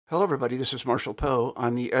Hello, everybody. This is Marshall Poe.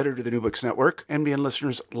 I'm the editor of the New Books Network. NBN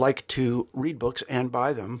listeners like to read books and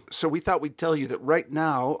buy them. So we thought we'd tell you that right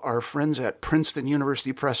now, our friends at Princeton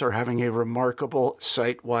University Press are having a remarkable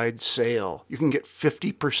site-wide sale. You can get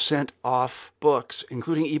 50% off books,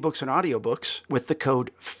 including ebooks and audiobooks, with the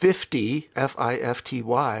code 50,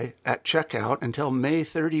 F-I-F-T-Y, at checkout until May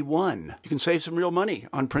 31. You can save some real money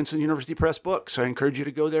on Princeton University Press books. I encourage you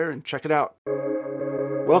to go there and check it out.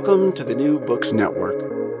 Welcome to the New Books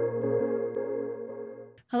Network.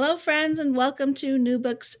 Hello, friends, and welcome to New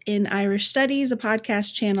Books in Irish Studies, a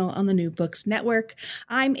podcast channel on the New Books Network.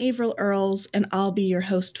 I'm Avril Earls, and I'll be your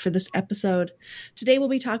host for this episode. Today, we'll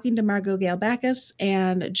be talking to Margot Gale-Backus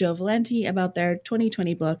and Joe Valenti about their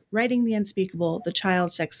 2020 book, Writing the Unspeakable, The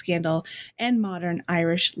Child Sex Scandal, and Modern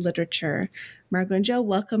Irish Literature. Margot and Joe,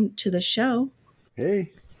 welcome to the show.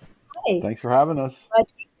 Hey. Hey. Thanks for having us. Glad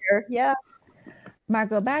to be here. Yeah.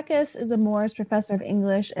 Margot Backus is a Morris Professor of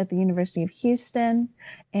English at the University of Houston,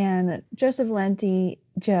 and Joseph Valenti,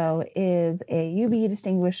 Joe, is a UB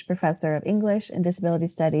Distinguished Professor of English and Disability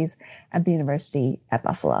Studies at the University at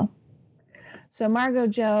Buffalo. So, Margot,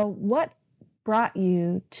 Joe, what brought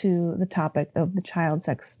you to the topic of the child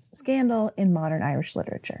sex scandal in modern Irish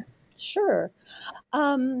literature? Sure.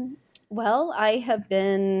 Well, I have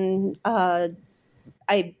been...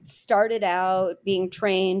 I started out being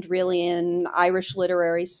trained really in Irish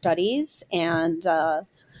literary studies, and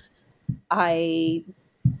I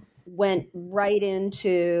went right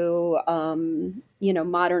into,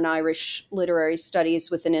 modern Irish literary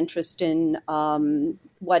studies with an interest in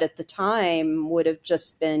what at the time would have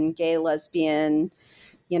just been gay, lesbian,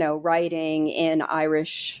 writing in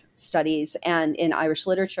Irish studies and in Irish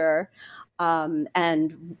literature.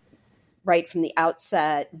 And right from the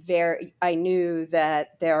outset, I knew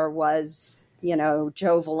that there was,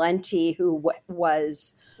 Joe Valenti, who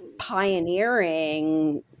was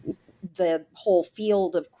pioneering the whole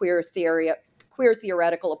field of queer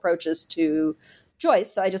theoretical approaches to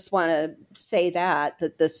Joyce. So I just want to say that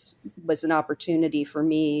this was an opportunity for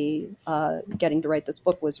me. Getting to write this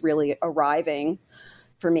book was really arriving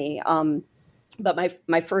for me. But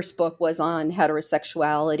my first book was on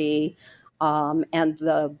heterosexuality and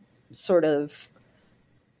the sort of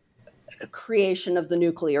creation of the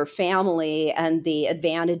nuclear family and the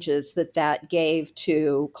advantages that gave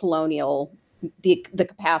to the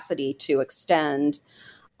capacity to extend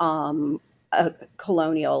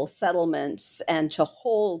colonial settlements and to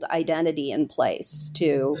hold identity in place,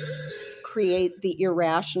 to create the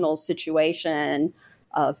irrational situation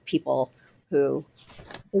of people who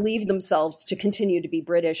believe themselves to continue to be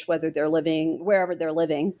British, whether they're living wherever they're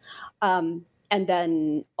living. And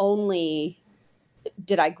then only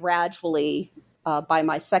did I gradually, by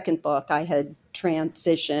my second book, I had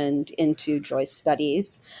transitioned into Joyce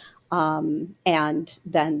studies. And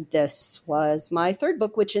then this was my third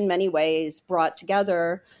book, which in many ways brought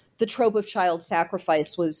together the trope of child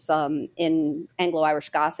sacrifice. Was in Anglo-Irish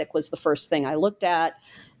Gothic was the first thing I looked at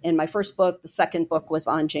in my first book. The second book was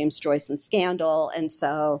on James Joyce and Scandal. And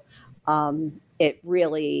so it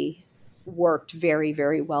really worked very,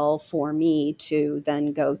 very well for me to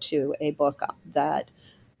then go to a book that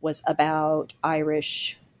was about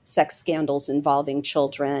Irish sex scandals involving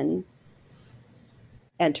children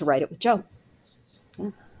and to write it with Joe.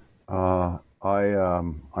 Yeah.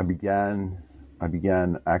 I began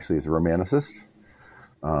actually as a romanicist.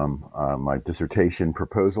 My dissertation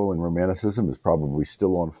proposal in Romanicism is probably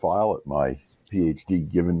still on file at my PhD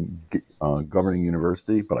given governing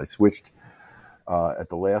university, but I switched at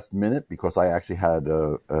the last minute because I actually had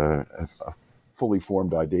a fully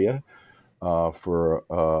formed idea for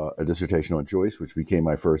a dissertation on Joyce, which became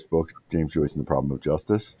my first book, James Joyce and the Problem of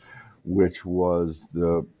Justice, which was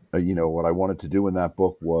what I wanted to do in that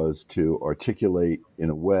book was to articulate in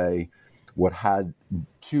a way what had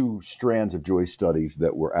two strands of Joyce studies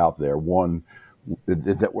that were out there. One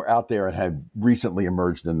that were out there and had recently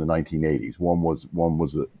emerged in the 1980s. One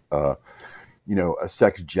was a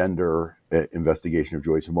sex gender investigation of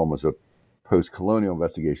Joyce, and one was a post-colonial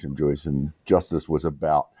investigation of Joyce, and Justice was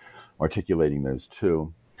about articulating those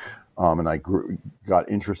two. And I got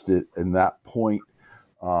interested in that point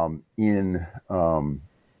in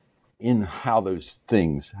how those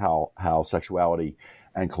things, how sexuality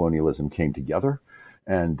and colonialism came together.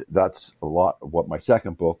 And that's a lot of what my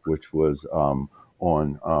second book, which was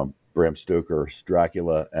on Bram Stoker's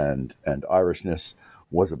Dracula and Irishness,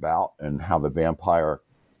 was about, and how the vampire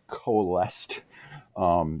coalesced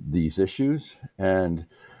these issues. And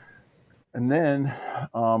then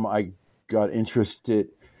I got interested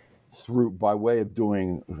by way of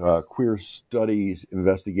doing queer studies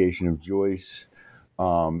investigation of Joyce,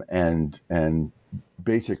 and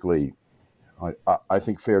basically, I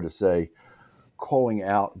think fair to say, calling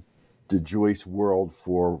out the Joyce world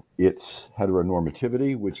for its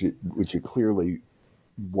heteronormativity, which it clearly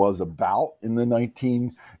was about in the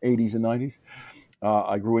 1980s and 90s.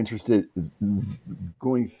 I grew interested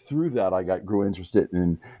going through that. Grew interested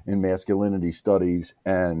in masculinity studies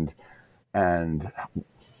and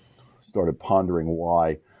started pondering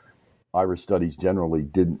why Irish studies generally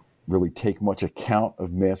didn't really take much account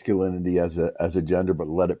of masculinity as a gender, but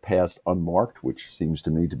let it pass unmarked, which seems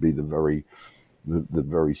to me to be the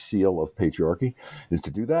very seal of patriarchy, is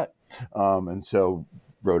to do that. And so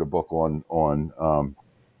wrote a book on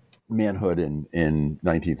manhood in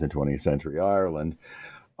 19th and 20th century Ireland.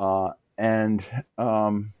 And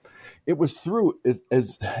it was through,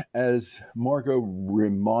 as Margot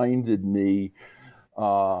reminded me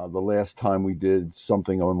the last time we did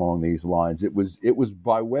something along these lines, it was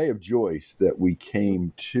by way of Joyce that we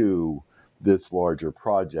came to this larger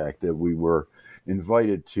project, that we were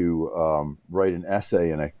invited to write an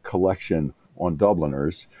essay and a collection on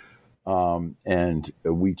Dubliners. And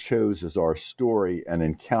we chose as our story an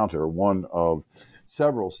encounter, one of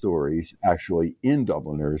several stories actually in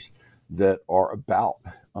Dubliners that are about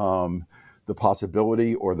the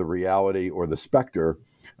possibility or the reality or the specter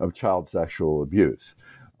of child sexual abuse.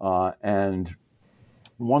 And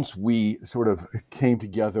once we sort of came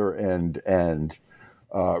together and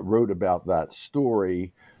wrote about that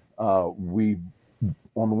story, we,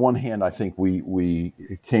 on the one hand, I think we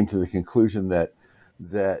came to the conclusion that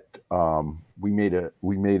we made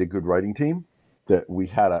a good writing team, that we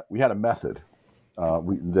had a method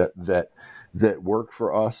that worked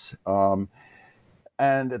for us,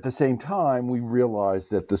 and at the same time we realized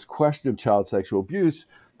that this question of child sexual abuse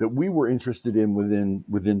that we were interested in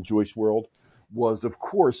within Joyce world was, of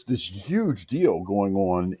course, this huge deal going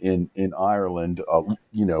on in Ireland,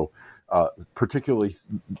 particularly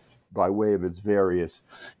by way of its various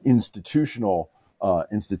institutional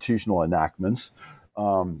enactments.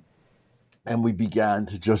 And we began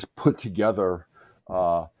to just put together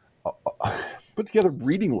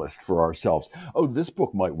reading lists for ourselves. Oh, this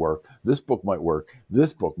book might work. This book might work.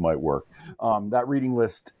 This book might work. That reading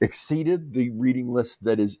list exceeded the reading list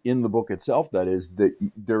that is in the book itself. That is, that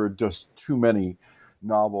there are just too many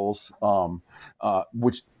novels,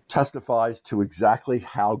 which testifies to exactly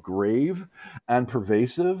how grave and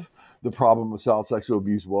pervasive the problem of child sexual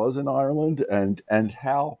abuse was in Ireland, and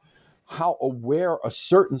how aware a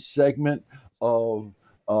certain segment of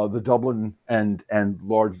the Dublin and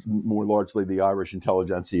more largely the Irish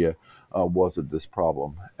intelligentsia was of this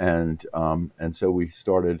problem, and so we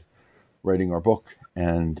started writing our book,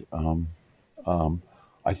 and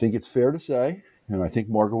I think it's fair to say, and I think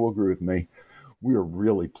Margaret will agree with me, we are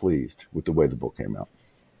really pleased with the way the book came out.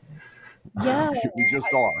 Yeah, we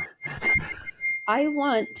just are. I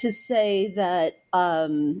want to say that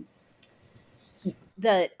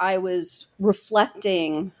that I was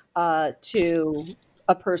reflecting to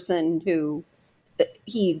a person who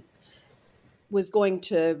he was going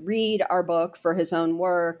to read our book for his own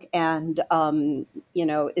work, and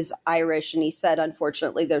is Irish, and he said,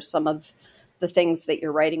 unfortunately, there's some of the things that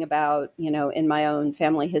you're writing about, in my own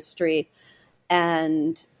family history,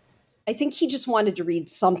 and I think he just wanted to read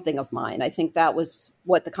something of mine. I think that was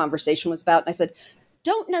what the conversation was about. And I said,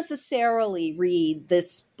 don't necessarily read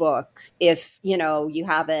this book if, you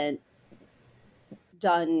haven't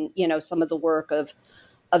done, some of the work of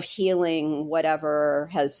healing whatever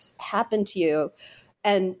has happened to you.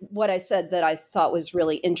 And what I said that I thought was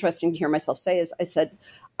really interesting to hear myself say is, I said,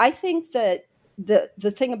 I think that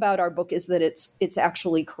the thing about our book is that it's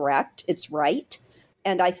actually correct. It's right.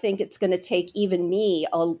 And I think it's going to take even me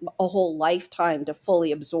a whole lifetime to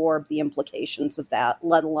fully absorb the implications of that,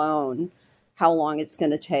 let alone how long it's going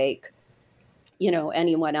to take,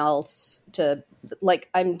 anyone else to,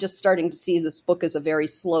 I'm just starting to see this book as a very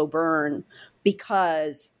slow burn,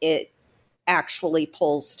 because it actually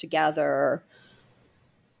pulls together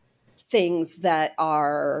things that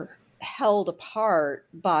are held apart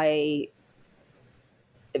by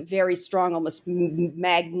very strong, almost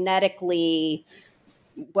magnetically,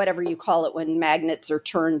 whatever you call it, when magnets are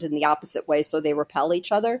turned in the opposite way so they repel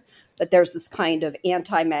each other, that there's this kind of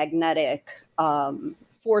anti-magnetic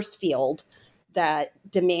force field that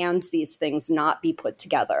demands these things not be put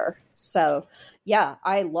together. So yeah,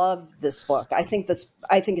 I love this book. I think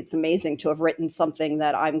it's amazing to have written something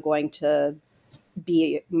that I'm going to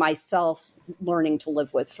be myself learning to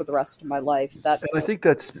live with for the rest of my life. I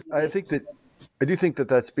do think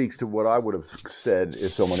that speaks to what I would have said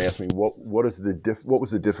if someone asked me what was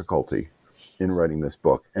the difficulty in writing this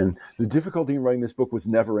book. And the difficulty in writing this book was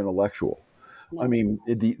never intellectual. I mean,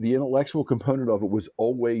 the intellectual component of it was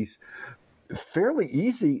always fairly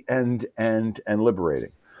easy and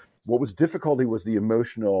liberating. What was difficulty was the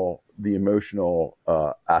emotional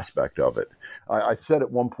aspect of it. I said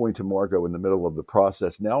at one point to Margot in the middle of the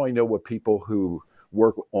process, now I know what people who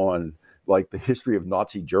work on like the history of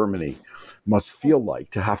Nazi Germany must feel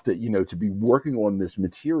like, to have to, to be working on this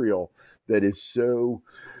material that is so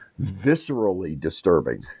viscerally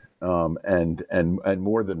disturbing, and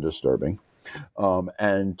more than disturbing.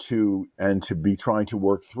 And to be trying to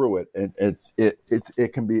work through it, and it's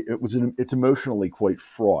emotionally quite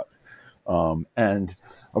fraught. And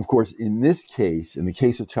of course, in the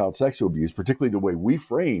case of child sexual abuse, particularly the way we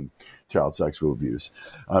frame child sexual abuse,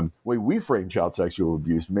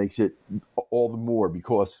 makes it all the more,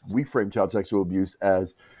 because we frame child sexual abuse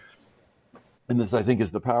as, and this I think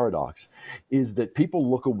is the paradox, is that people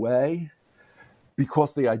look away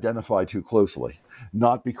because they identify too closely,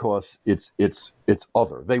 not because it's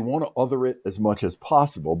other. They want to other it as much as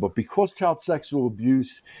possible, but because child sexual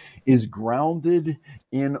abuse is grounded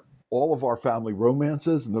in all of our family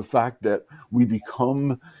romances and the fact that we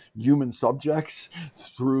become human subjects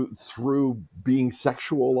through being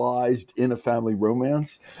sexualized in a family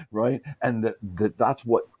romance, right? And that's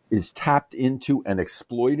what is tapped into and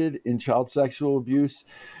exploited in child sexual abuse.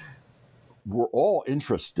 We're all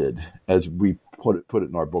interested, as we put it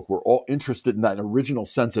in our book, we're all interested in that original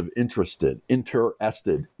sense of interested,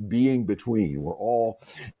 being between. We're all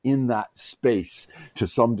in that space to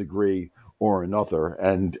some degree or another,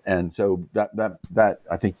 and so that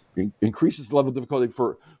I think increases the level of difficulty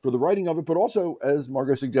for the writing of it, but also, as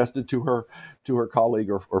Margot suggested to her colleague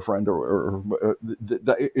or friend, or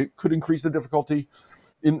that it could increase the difficulty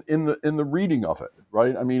in the reading of it,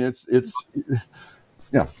 right? I mean, it's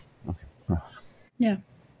yeah. Yeah.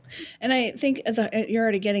 And I think you're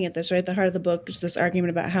already getting at this, right? The heart of the book is this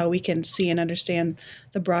argument about how we can see and understand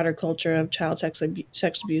the broader culture of child sex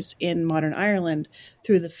abuse in modern Ireland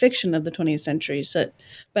through the fiction of the 20th century.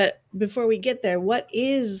 But before we get there, what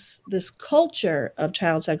is this culture of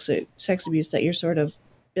child sex abuse that you're sort of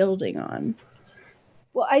building on?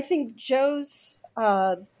 Well, I think Joe's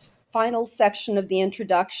final section of the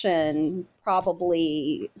introduction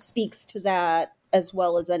probably speaks to that as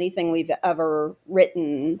well as anything we've ever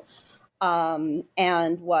written.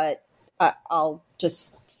 And what I'll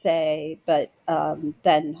just say, but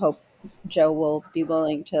then hope Joe will be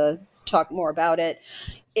willing to talk more about it,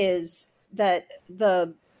 is that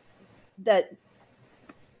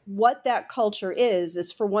what that culture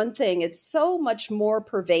is for one thing, it's so much more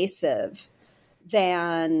pervasive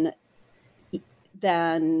than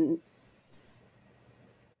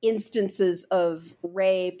instances of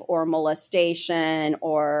rape or molestation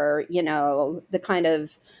or, the kind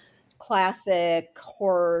of classic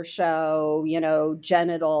horror show,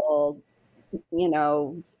 genital,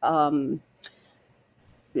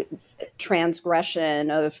 transgression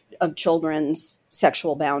of children's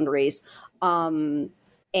sexual boundaries. And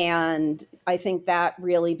I think that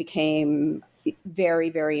really became very,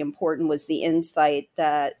 very important, was the insight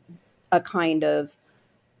that a kind of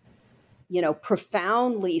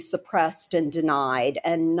profoundly suppressed and denied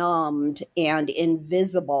and numbed and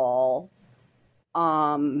invisible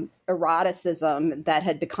eroticism that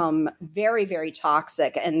had become very, very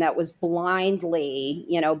toxic and that was blindly,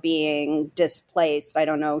 being displaced. I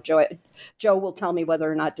don't know, Joe will tell me whether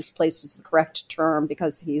or not displaced is the correct term,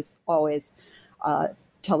 because he's always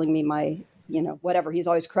telling me whatever. He's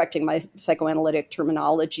always correcting my psychoanalytic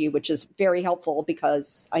terminology, which is very helpful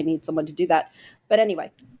because I need someone to do that. But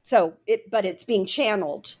anyway, but it's being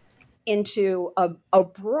channeled into a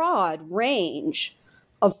broad range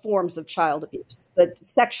of forms of child abuse. That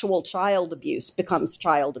sexual child abuse becomes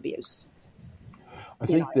child abuse. I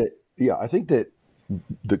think that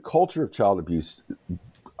the culture of child abuse,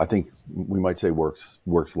 I think we might say, works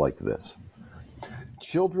like this.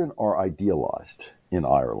 Children are idealized in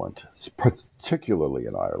Ireland, particularly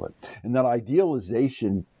in Ireland. And that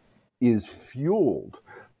idealization is fueled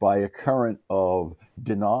by a current of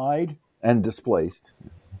denied and displaced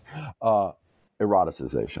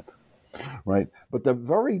eroticization, right? But the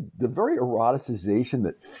very eroticization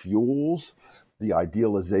that fuels the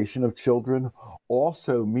idealization of children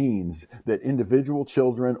also means that individual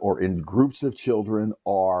children or in groups of children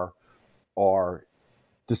are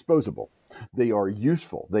disposable. They are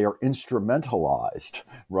useful. They are instrumentalized,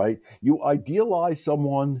 right? You idealize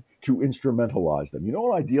someone to instrumentalize them. You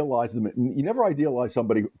don't idealize them. You never idealize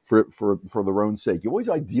somebody for their own sake. You always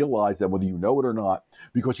idealize them, whether you know it or not,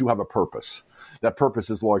 because you have a purpose. That purpose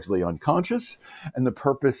is largely unconscious, and the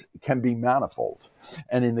purpose can be manifold.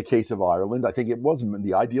 And in the case of Ireland, I think it was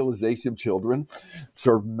the idealization of children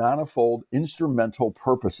served manifold instrumental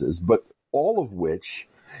purposes, but all of which,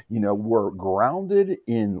 were grounded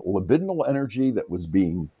in libidinal energy that was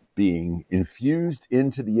being infused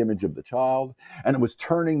into the image of the child, and it was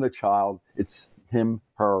turning the child, it's him,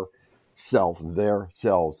 her, self, their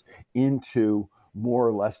selves, into more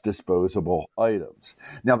or less disposable items.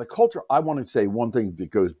 Now, the culture, I want to say one thing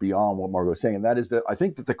that goes beyond what Margot is saying, and that is that I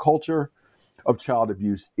think that the culture of child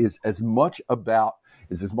abuse is as much a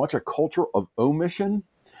culture of omission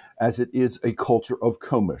as it is a culture of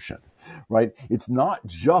commission. Right? It's not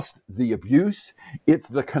just the abuse, it's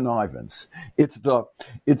the connivance. It's the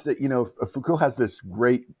Foucault has this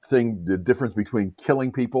great thing, the difference between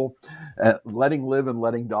killing people, letting live and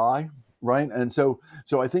letting die, right? And so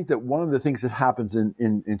I think that one of the things that happens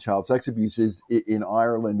in child sex abuse is in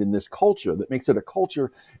Ireland, in this culture, that makes it a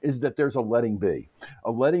culture, is that there's a letting be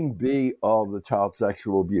of the child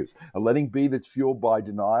sexual abuse, a letting be that's fueled by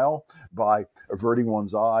denial, by averting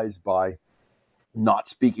one's eyes, by not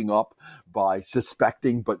speaking up, by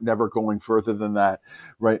suspecting but never going further than that,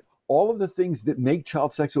 right? All of the things that make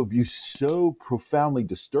child sexual abuse so profoundly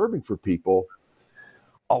disturbing for people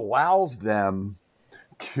allows them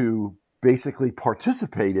to basically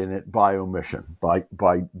participate in it by omission, by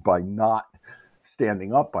not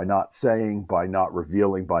standing up, by not saying, by not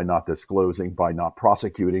revealing, by not disclosing, by not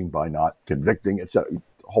prosecuting, by not convicting. It's a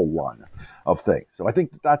whole line of things. So I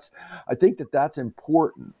think that's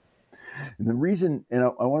important. And the reason, and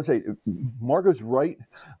I want to say, Margot's right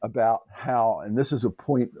about how, and this is a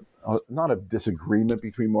point, not a disagreement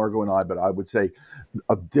between Margot and I, but I would say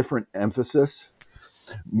a different emphasis.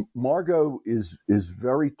 Margot is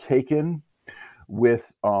very taken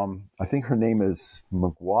with, I think her name is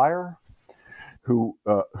Maguire, who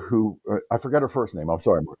I forgot her first name. I'm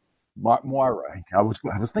sorry, Moira. I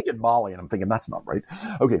was thinking Molly, and I'm thinking that's not right.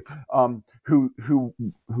 Okay, who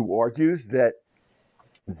argues that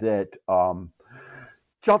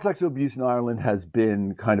child sexual abuse in Ireland has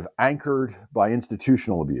been kind of anchored by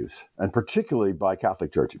institutional abuse, and particularly by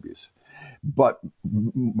Catholic Church abuse. But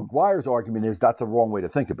Maguire's argument is that's a wrong way to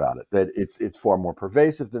think about it, that it's far more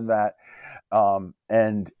pervasive than that,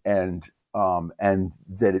 and that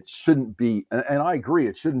it shouldn't be, and I agree,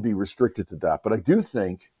 it shouldn't be restricted to that. But I do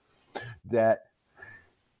think that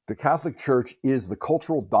the Catholic Church is the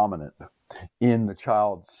cultural dominant in the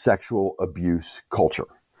child sexual abuse culture,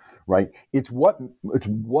 right? It's what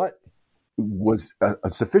was a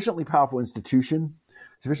sufficiently powerful institution,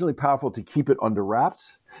 sufficiently powerful to keep it under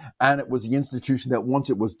wraps, and it was the institution that once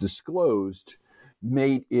it was disclosed,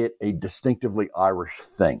 made it a distinctively Irish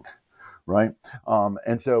thing, right?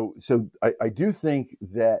 And so I do think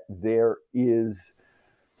that there is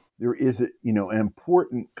an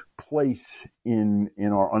important place in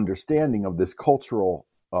our understanding of this cultural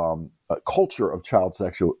culture of child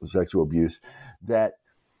sexual abuse, that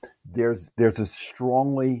there's a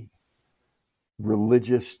strongly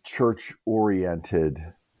religious,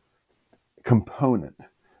 church-oriented component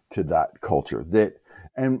to that culture. That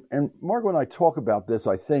and Margot and I talk about this,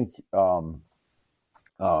 I think,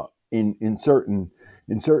 in certain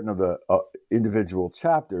of the individual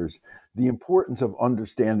chapters, the importance of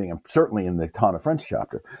understanding, and certainly in the Tana French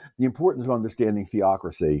chapter, the importance of understanding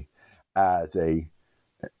theocracy as a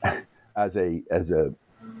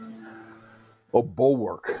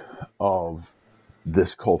bulwark of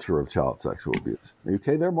this culture of child sexual abuse. Are you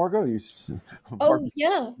okay there, Margot?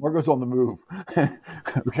 Yeah. Margot's on the move. Okay.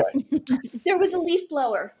 There was a leaf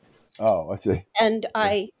blower. Oh, I see. And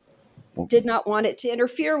I did not want it to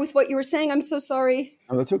interfere with what you were saying. I'm so sorry.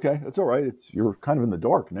 Oh, that's okay. That's all right. You're kind of in the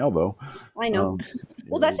dark now, though. I know.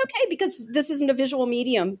 Well, that's okay, because this isn't a visual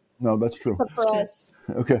medium. No, that's true. Except for us.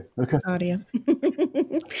 Okay. Audio.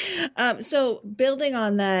 So building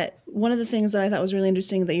on that, one of the things that I thought was really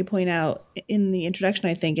interesting that you point out in the introduction,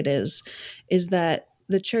 I think it is that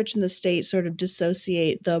the church and the state sort of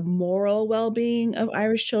dissociate the moral well-being of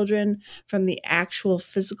Irish children from the actual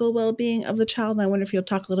physical well-being of the child. And I wonder if you'll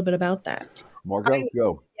talk a little bit about that. Margot,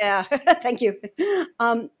 go. Yeah, thank you.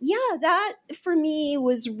 That for me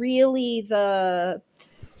was really the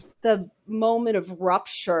moment of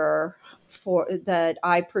rupture that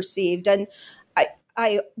I perceived. And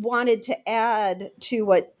I wanted to add to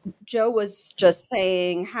what Joe was just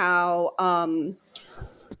saying, how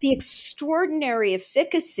the extraordinary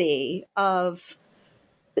efficacy of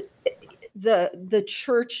the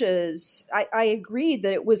churches, I agree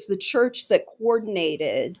that it was the church that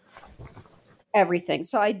coordinated everything.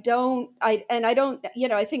 So I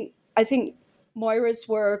think Moira's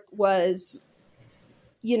work was,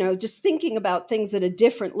 just thinking about things at a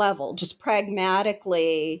different level, just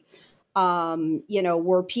pragmatically,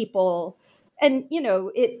 were people, and,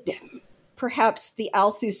 it perhaps the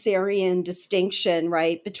Althusserian distinction,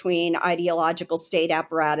 right, between ideological state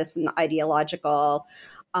apparatus and ideological,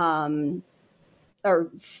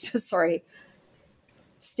 state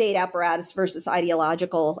apparatus versus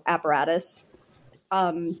ideological apparatus,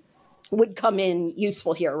 would come in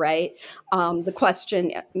useful here, right? The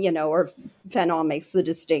question, or Fanon makes the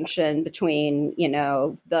distinction between,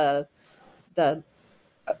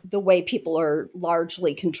 the way people are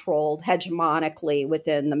largely controlled hegemonically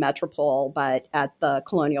within the metropole, but at the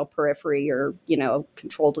colonial periphery, you're,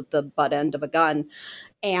 controlled at the butt end of a gun.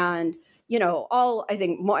 And, I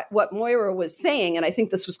think what Moira was saying, and I think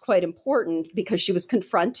this was quite important because she was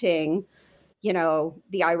confronting,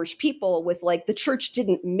 the Irish people with, like, the church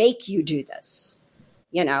didn't make you do this.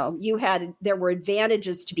 There were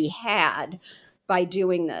advantages to be had by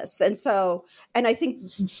doing this. And I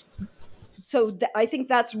think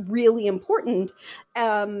that's really important,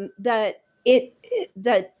 that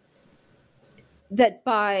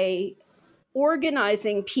by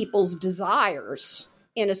organizing people's desires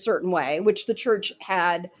in a certain way, which the church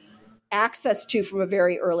had access to from a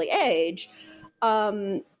very early age,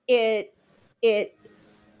 it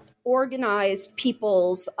organized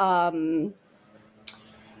people's,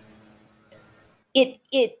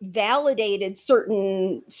 it validated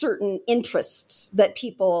certain interests that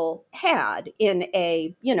people had in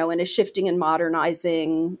a shifting and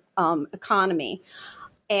modernizing economy.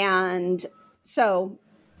 And so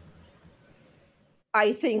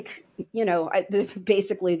I think,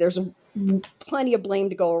 basically there's plenty of blame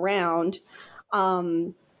to go around.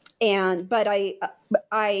 But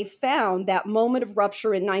I found that moment of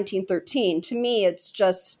rupture in 1913. To me, it's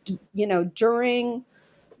just, during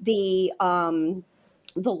the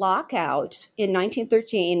lockout in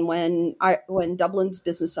 1913, when Dublin's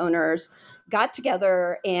business owners got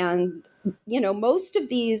together, and most of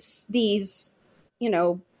these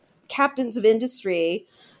captains of industry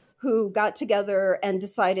who got together and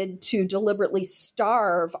decided to deliberately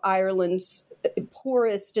starve Ireland's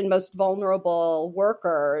poorest and most vulnerable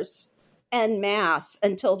workers en masse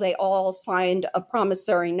until they all signed a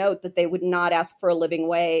promissory note that they would not ask for a living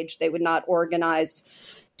wage, they would not organize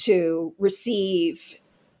to receive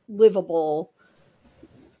livable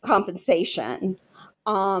compensation.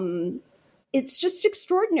 It's just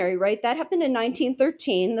extraordinary, right? That happened in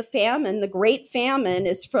 1913. The famine, the Great Famine,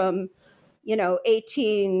 is from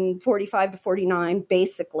 1845 to 49,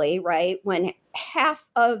 basically, right? When half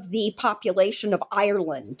of the population of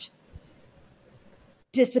Ireland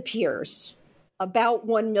disappears. About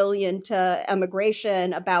 1 million to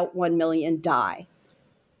emigration, about 1 million die.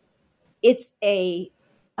 It's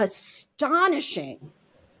astonishing.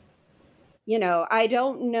 I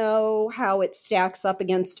don't know how it stacks up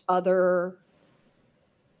against other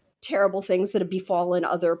terrible things that have befallen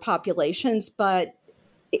other populations, but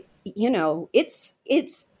it's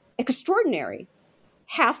extraordinary.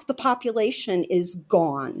 Half the population is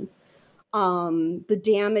gone. The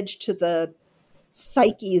damage to the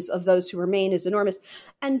psyches of those who remain is enormous.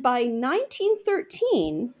 And by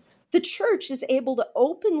 1913, the church is able to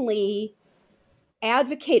openly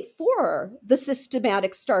advocate for the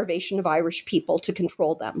systematic starvation of Irish people to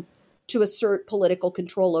control them, to assert political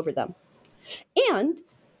control over them, and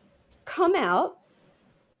come out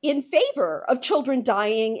in favor of children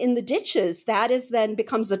dying in the ditches. That then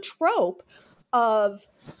becomes a trope of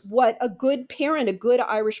what a good parent, a good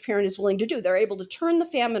Irish parent, is willing to do. They're able to turn the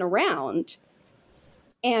famine around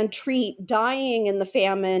and treat dying in the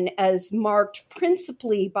famine as marked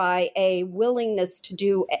principally by a willingness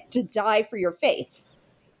to die for your faith.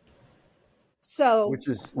 So,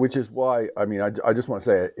 which is why, I just want to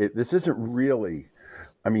say this isn't really,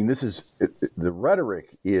 the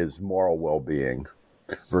rhetoric is moral well-being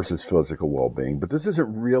versus physical well-being, but this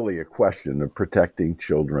isn't really a question of protecting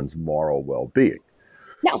children's moral well-being.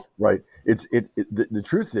 No, right? The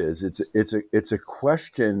truth is it's a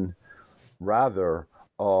question rather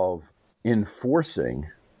of enforcing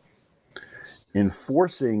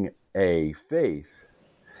a faith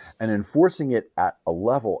and enforcing it at a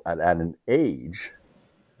level at an age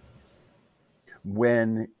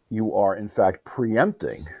when you are in fact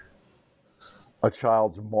preempting a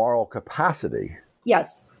child's moral capacity.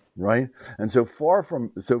 Yes. right? And so far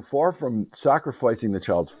from sacrificing the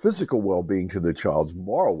child's physical well-being to the child's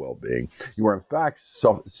moral well-being, you are in fact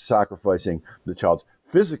sacrificing the child's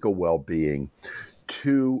physical well-being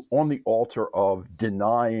on the altar of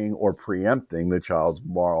denying or preempting the child's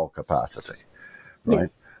moral capacity, right?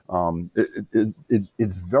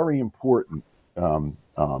 It's very important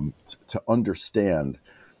to understand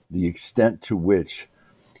the extent to which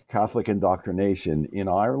Catholic indoctrination in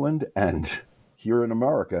Ireland and here in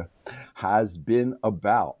America has been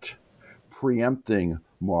about preempting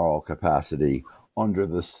moral capacity under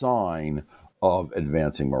the sign of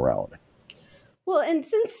advancing morality. Well, and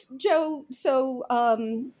since Joe so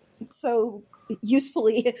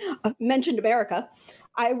usefully mentioned America,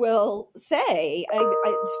 I will say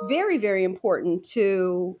it's very, very important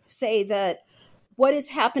to say that what is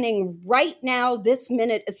happening right now, this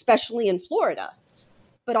minute, especially in Florida,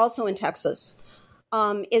 but also in Texas,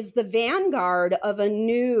 is the vanguard of a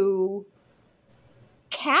new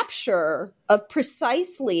capture of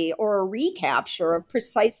precisely, or a recapture of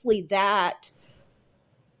precisely that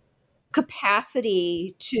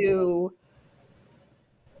capacity to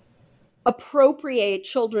appropriate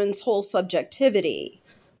children's whole subjectivity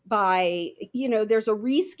by, there's a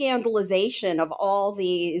re-scandalization of all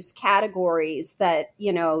these categories that,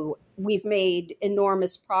 we've made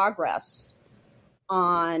enormous progress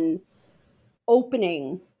on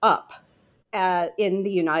opening up in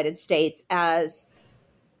the United States as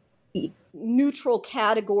neutral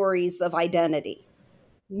categories of identity,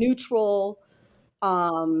 neutral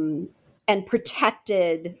and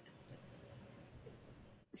protected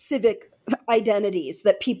civic identities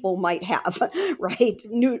that people might have, right?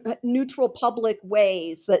 Neutral public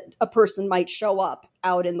ways that a person might show up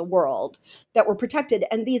out in the world that were protected.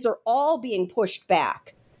 And these are all being pushed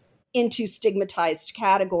back into stigmatized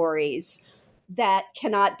categories that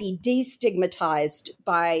cannot be destigmatized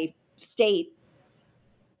by state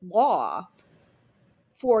law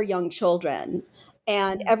for young children.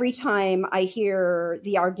 And every time I hear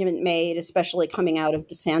the argument made, especially coming out of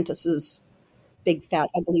DeSantis's big, fat,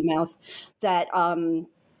 ugly mouth, that,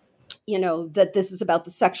 that this is about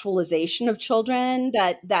the sexualization of children,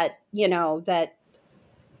 that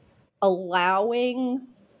allowing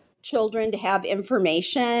children to have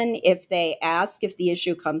information if they ask, if the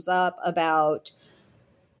issue comes up about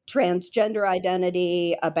transgender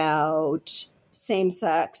identity, about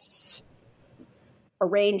same-sex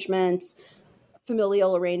arrangements,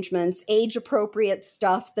 familial arrangements, age-appropriate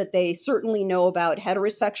stuff that they certainly know about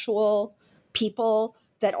heterosexual people,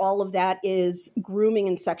 that all of that is grooming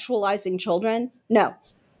and sexualizing children. No.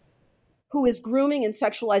 Who is grooming and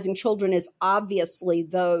sexualizing children is obviously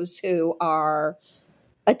those who are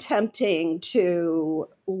attempting to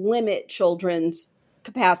limit children's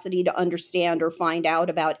capacity to understand or find out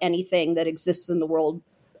about anything that exists in the world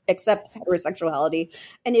except heterosexuality.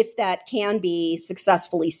 And if that can be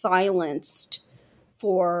successfully silenced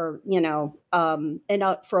for,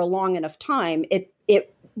 for a long enough time, it's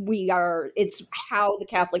how the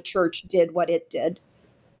Catholic Church did what it did.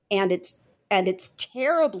 And it's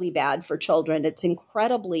terribly bad for children. It's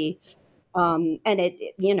incredibly, and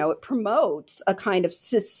it promotes a kind of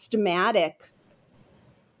systematic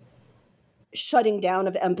shutting down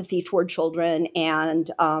of empathy toward children and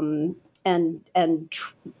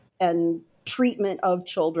treatment of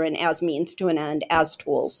children as means to an end, as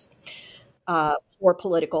tools for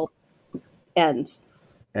political ends.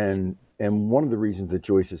 And one of the reasons that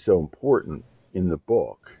Joyce is so important in the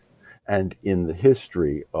book and in the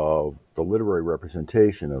history of the literary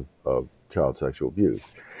representation of child sexual abuse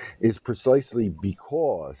is precisely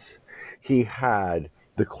because he had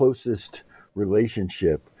the closest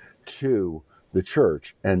relationship to the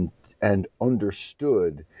church and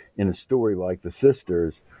understood in a story like The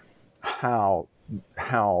Sisters how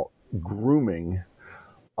grooming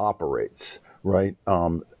operates, right?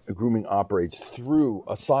 Grooming operates through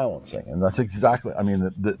a silencing, and that's exactly. I mean,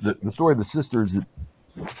 the story of The Sisters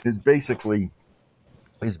is based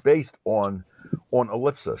on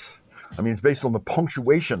ellipsis. I mean, it's based on the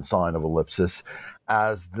punctuation sign of ellipsis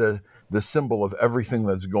as the symbol of everything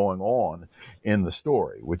that's going on in the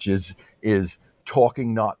story, which is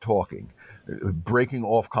talking, not talking, breaking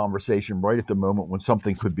off conversation right at the moment when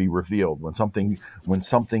something could be revealed, when something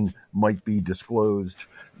might be disclosed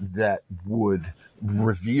that would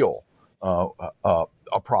reveal a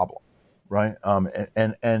problem, right?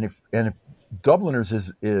 And if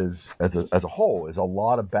Dubliners is as a whole is a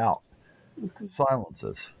lot about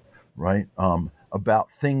silences, right?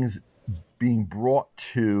 About things being brought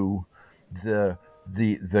to the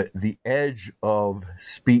edge of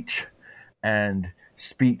speech and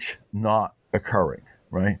speech not occurring,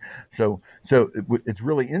 right? So it's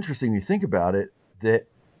really interesting to think about it, that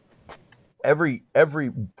every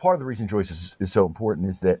part of the reason Joyce is so important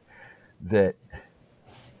is that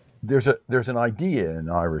there's an idea in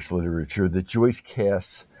Irish literature that Joyce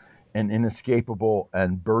casts an inescapable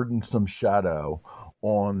and burdensome shadow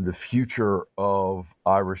on the future of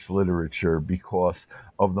Irish literature because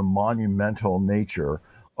of the monumental nature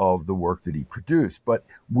of the work that he produced. But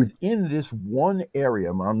within this one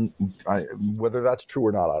area, whether that's true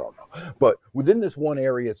or not, I don't know. But within this one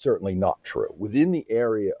area, it's certainly not true. Within the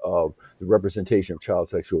area of the representation of child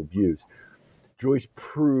sexual abuse, Joyce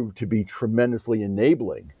proved to be tremendously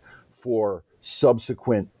enabling for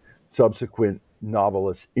subsequent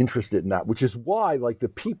novelists interested in that, which is why, like, the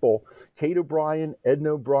people, Kate O'Brien,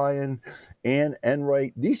 Edna O'Brien, Anne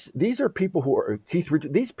Enright, these are people who are, Keith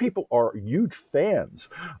Richards, these people are huge fans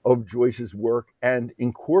of Joyce's work and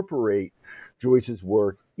incorporate Joyce's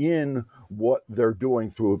work in what they're doing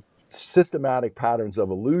through systematic patterns of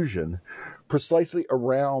allusion, precisely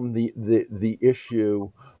around the issue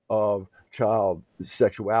of child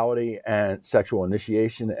sexuality and sexual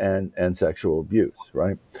initiation and sexual abuse,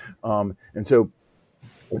 right? And so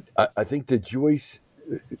I think that Joyce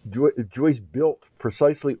built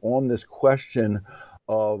precisely on this question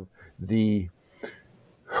of the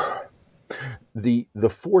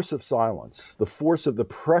force of silence, the force of the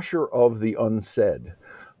pressure of the unsaid,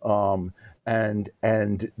 and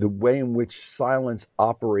the way in which silence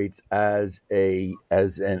operates as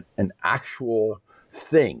an actual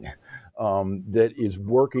thing that is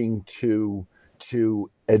working to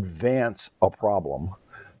advance a problem,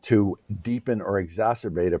 to deepen or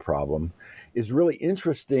exacerbate a problem, is really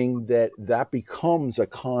interesting. That becomes a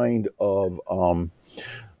kind of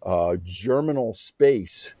germinal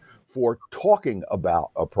space for talking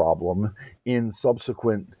about a problem in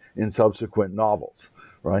subsequent novels,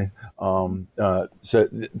 right? So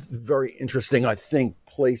it's very interesting, I think,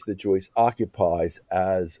 place that Joyce occupies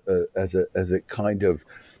as a kind of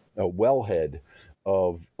a wellhead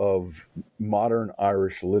of modern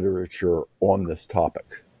Irish literature on this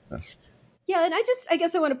topic. Yeah, and I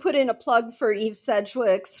guess I want to put in a plug for Eve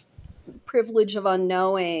Sedgwick's Privilege of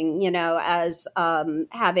Unknowing, as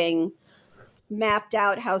having mapped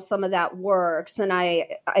out how some of that works. And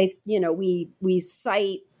we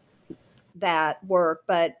cite that work,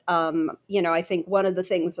 but I think one of the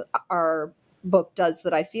things our book does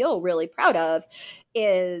that I feel really proud of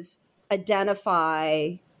is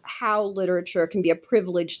identify how literature can be a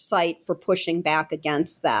privileged site for pushing back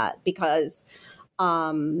against that, because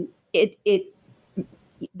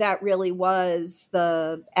that really was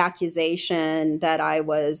the accusation that I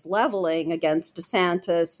was leveling against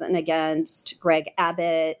DeSantis and against Greg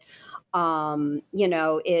Abbott,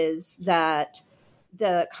 is that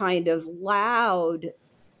the kind of loud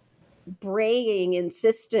braying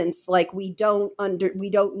insistence, like we don't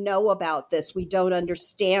know about this, we don't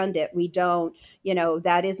understand it, we don't,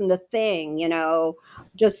 that isn't a thing,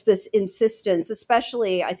 just this insistence,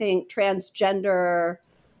 especially I think transgender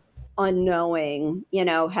unknowing,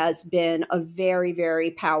 has been a very, very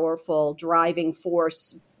powerful driving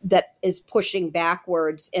force that is pushing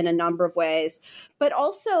backwards in a number of ways. But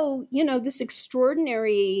also, this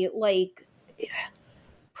extraordinary,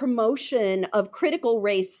 promotion of critical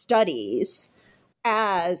race studies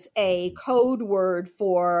as a code word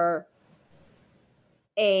for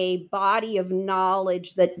a body of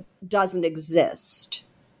knowledge that doesn't exist,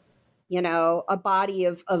 a body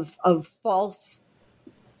of false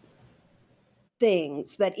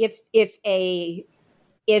things that if a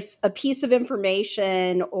piece of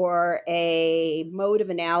information or a mode of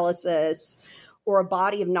analysis or a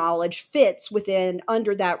body of knowledge fits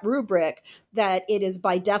under that rubric, that it is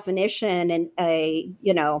by definition a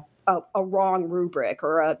wrong rubric,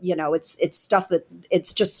 or it's stuff that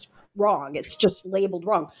it's just wrong. It's just labeled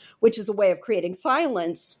wrong, which is a way of creating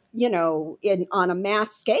silence, on a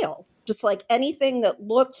mass scale, just like anything that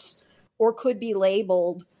looks or could be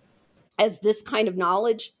labeled as this kind of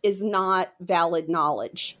knowledge is not valid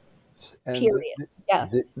knowledge. And period.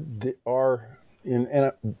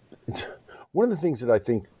 One of the things that I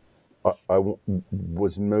think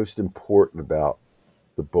was most important about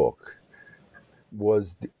the book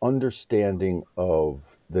was the understanding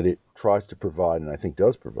of that it tries to provide, and I think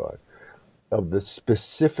does provide, of the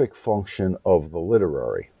specific function of the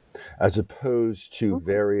literary, as opposed to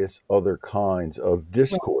various other kinds of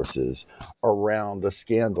discourses around a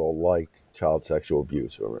scandal like child sexual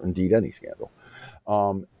abuse, or indeed any scandal.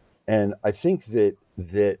 And I think that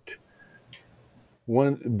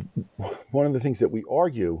one of the things that we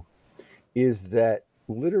argue is that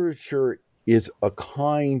literature is a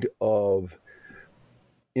kind of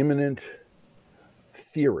immanent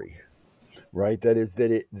theory, right? That is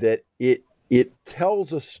that it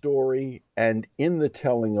tells a story, and in the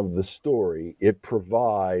telling of the story, it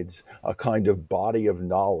provides a kind of body of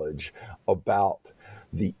knowledge about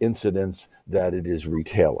the incidents that it is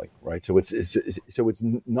retailing, right? So it's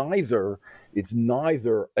neither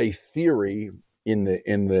a theory in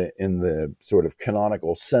the sort of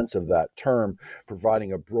canonical sense of that term,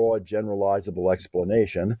 providing a broad generalizable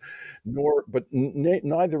explanation,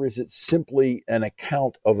 neither is it simply an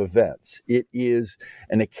account of events. It is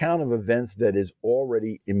an account of events that has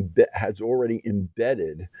already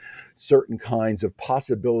embedded certain kinds of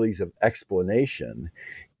possibilities of explanation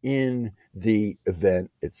in the event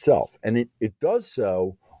itself, and it does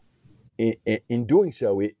so. In doing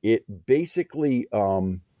so, it basically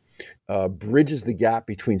bridges the gap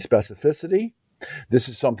between specificity. This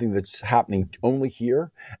is something that's happening only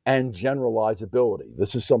here, and generalizability.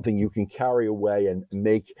 This is something you can carry away and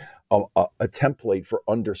make a template for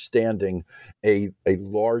understanding a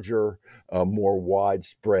larger, more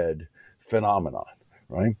widespread phenomenon.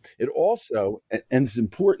 Right. It also, and it's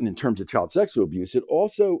important in terms of child sexual abuse, it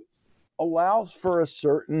also allows for a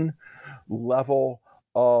certain level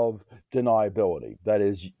of deniability. That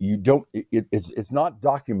is, you don't. It's not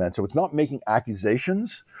documented, so it's not making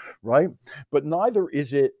accusations, right? But neither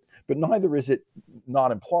is it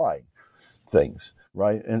not implying things,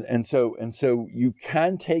 right? And so you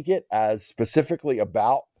can take it as specifically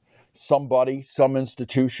about somebody, some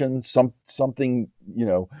institution, something,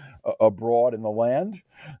 abroad in the land.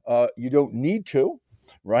 You don't need to,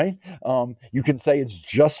 right? You can say it's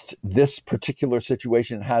just this particular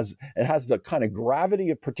situation. It has the kind of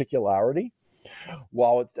gravity of particularity,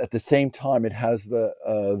 while it's at the same time it has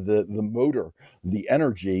the motor, the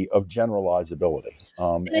energy of generalizability.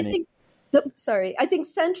 I think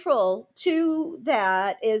central to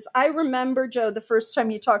that is, I remember, Joe, the first time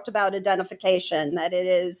you talked about identification, that it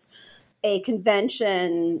is a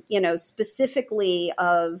convention, specifically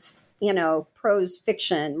of, prose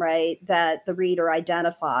fiction, right, that the reader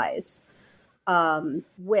identifies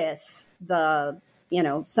with the,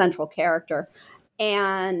 central character.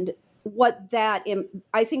 And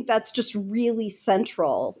I think that's just really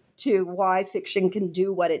central to why fiction can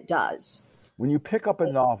do what it does. When you pick up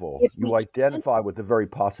a novel, you identify with the very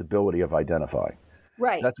possibility of identifying.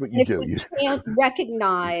 Right. That's what you do. We can't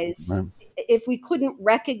recognize, if we couldn't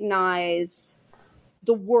recognize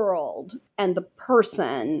the world and the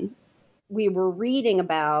person we were reading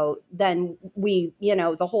about, then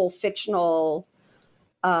the whole fictional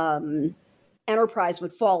enterprise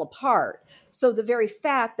would fall apart. So the very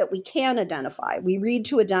fact that we can identify, we read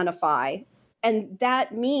to identify, and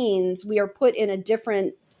that means we are put in a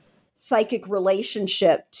different psychic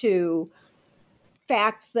relationship to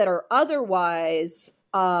facts that are otherwise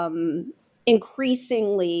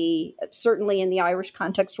increasingly, certainly in the Irish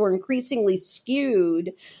context, were increasingly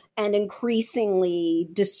skewed and increasingly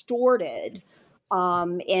distorted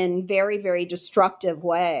in very, very destructive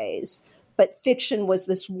ways. But fiction was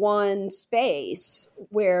this one space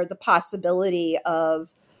where the possibility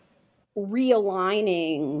of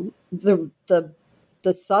realigning the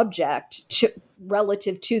subject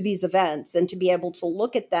relative to these events, and to be able to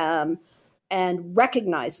look at them and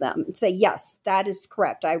recognize them and say, yes, that is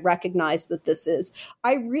correct. I recognize that this is.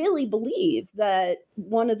 I really believe that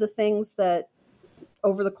one of the things that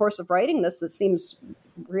over the course of writing this that seems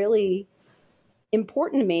really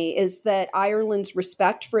important to me is that Ireland's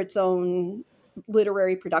respect for its own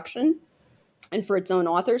literary production and for its own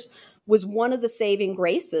authors was one of the saving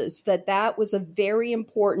graces, that was a very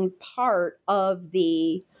important part of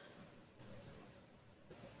the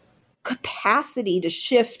capacity to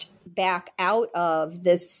shift back out of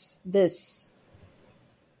this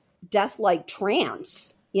death-like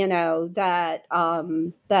trance, that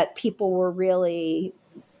people were really,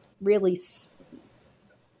 really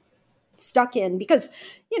stuck in, because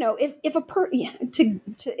if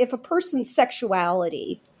a person's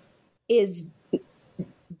sexuality is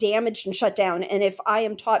damaged and shut down, and if I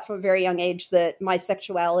am taught from a very young age that my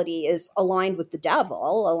sexuality is aligned with the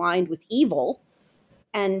devil, aligned with evil,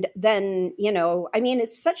 and then,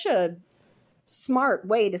 it's such a smart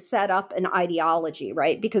way to set up an ideology,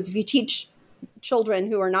 right? Because if you teach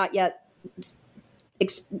children who are not yet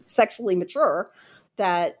sexually mature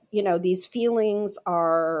that, these feelings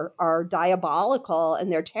are diabolical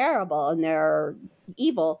and they're terrible and they're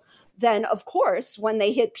evil, then of course, when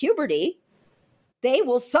they hit puberty, they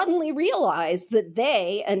will suddenly realize that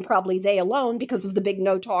they, and probably they alone, because of the big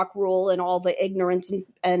no talk rule and all the ignorance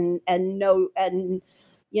and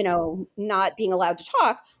not being allowed to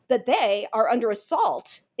talk, that they are under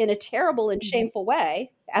assault in a terrible and shameful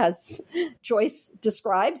way, as Joyce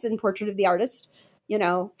describes in Portrait of the Artist,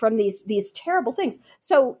 from these terrible things.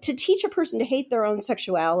 So to teach a person to hate their own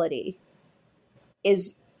sexuality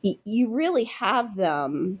is, you really have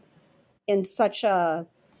them in such a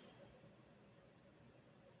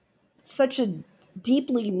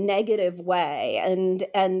deeply negative way, and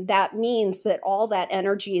that means that all that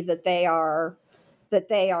energy that they are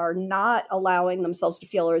not allowing themselves to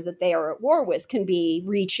feel, or that they are at war with, can be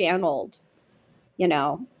rechanneled,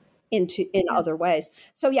 in other ways.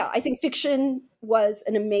 So yeah, I think fiction was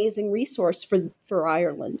an amazing resource for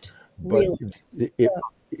Ireland. But really.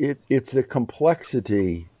 it's the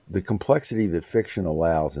complexity that fiction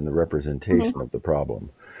allows in the representation of the problem,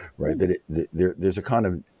 right? That there's a kind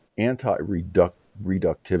of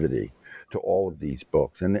anti-reductivity to all of these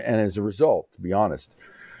books, and as a result, to be honest,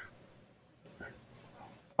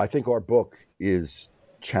 I think our book is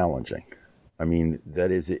challenging. I mean,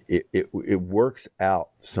 that is, it works out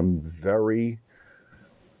some very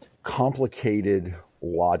complicated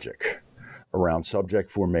logic around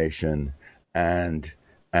subject formation and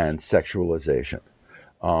sexualization.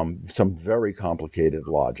 Some very complicated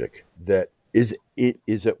logic that is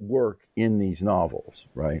at work in these novels,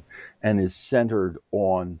 right? And is centered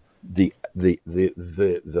on the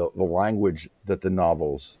language that the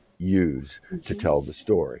novels use to tell the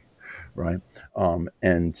story, right?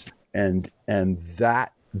 And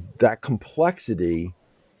that complexity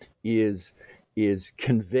is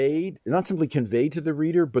conveyed, not simply conveyed to the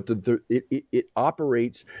reader, but it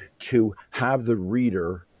operates to have the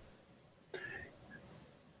reader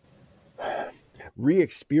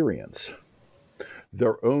re-experience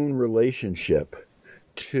their own relationship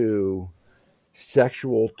to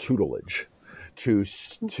sexual tutelage, to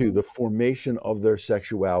the formation of their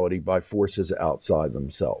sexuality by forces outside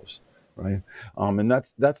themselves, right? And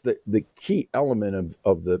that's the key element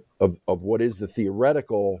of what is the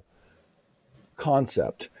theoretical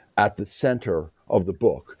concept at the center of the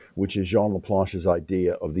book, which is Jean Laplanche's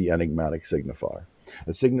idea of the enigmatic signifier.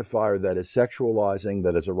 A signifier that is sexualizing,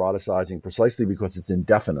 that is eroticizing, precisely because it's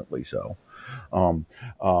indefinitely so,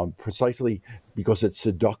 precisely because it's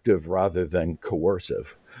seductive rather than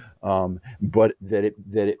coercive, but that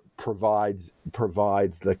it provides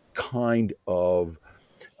the kind of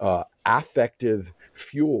affective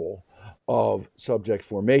fuel of subject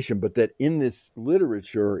formation, but that in this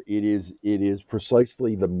literature it is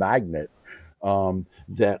precisely the magnet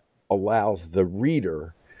that allows the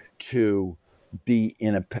reader to be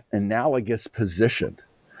in an analogous position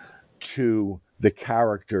to the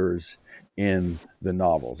characters in the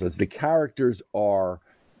novels, as the characters are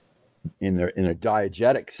in a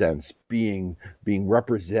diegetic sense being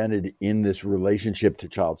represented in this relationship to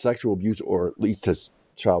child sexual abuse, or at least to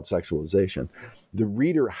child sexualization. The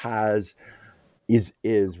reader is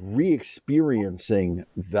re-experiencing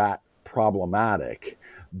that problematic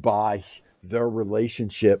by their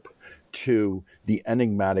relationship to the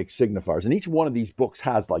enigmatic signifiers. And each one of these books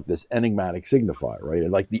has like this enigmatic signifier, right?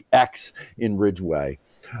 And like the X in Ridgway,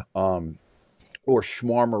 or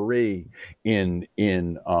Schwarmerie in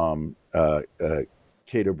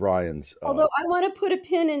Kate O'Brien's. Although I want to put a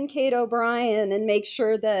pin in Kate O'Brien and make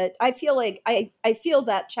sure that I feel like I feel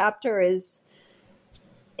that chapter is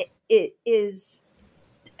in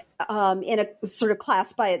a sort of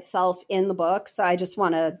class by itself in the book. So I just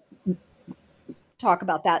want to talk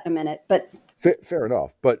about that in a minute. But fair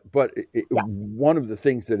enough. But one of the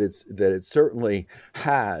things that it certainly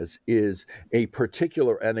has is a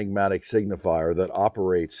particular enigmatic signifier that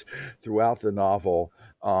operates throughout the novel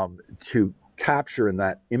to capture in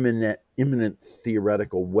that imminent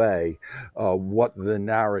theoretical way what the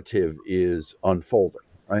narrative is unfolding,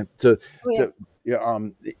 right? So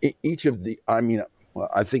each of the, I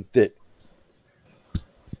think that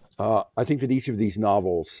each of these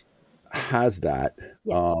novels has that,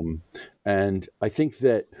 yes. And I think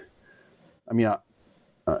that,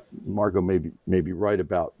 Margot may be right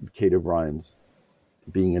about Kate O'Brien's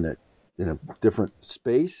being in a different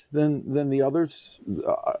space than the others.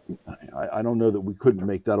 I don't know that we couldn't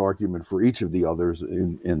make that argument for each of the others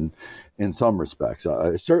in some respects.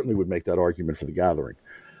 I certainly would make that argument for The Gathering.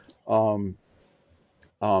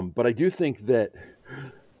 But I do think that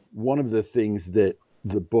one of the things that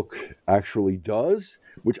the book actually does,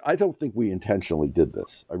 which I don't think we intentionally did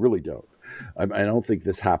this. I really don't. I don't think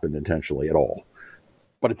this happened intentionally at all,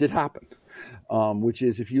 but it did happen. Which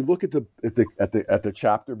is, if you look at the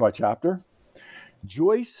chapter by chapter,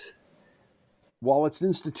 Joyce, while it's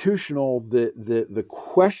institutional, the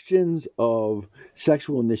questions of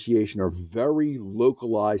sexual initiation are very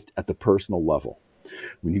localized at the personal level.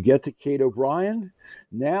 When you get to Kate O'Brien,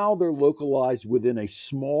 now they're localized within a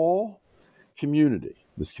small community,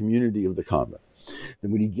 this community of the convent.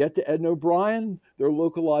 Then when you get to Ed and O'Brien, they're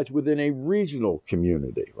localized within a regional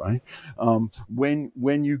community, right?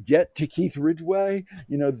 When you get to Keith Ridgway,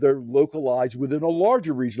 they're localized within a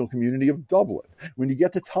larger regional community of Dublin. When you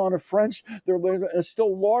get to Tana French, they're in a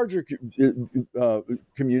still larger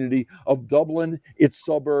community of Dublin, its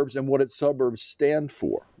suburbs, and what its suburbs stand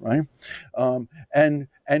for, right?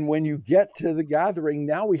 And when you get to the Gathering,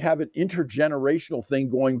 now we have an intergenerational thing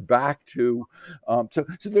going back to, so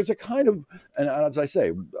there's a kind of, and as I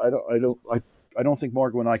say, I don't think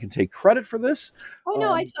Margot and I can take credit for this. Oh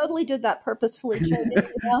no, I totally did that purposefully.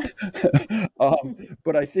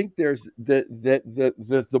 But I think there's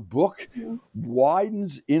the book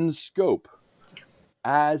widens in scope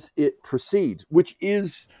as it proceeds, which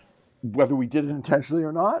is, whether we did it intentionally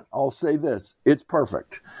or not, I'll say this: it's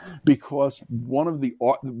perfect, because one of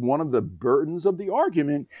the burdens of the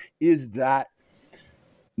argument is that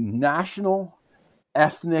national,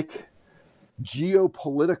 ethnic,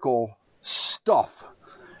 geopolitical stuff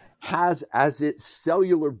has as its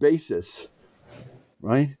cellular basis,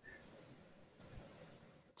 right,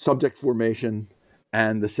 subject formation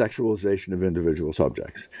and the sexualization of individual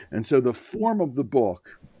subjects. And so the form of the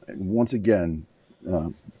book, and once again,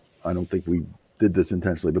 I don't think we did this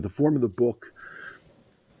intentionally, but the form of the book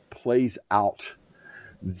plays out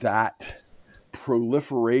that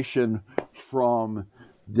proliferation from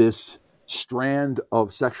this strand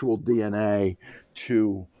of sexual DNA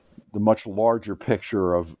to the much larger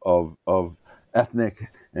picture of ethnic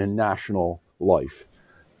and national life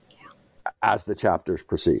as the chapters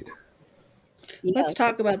proceed. Yeah. Let's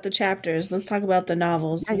talk about the chapters. Let's talk about the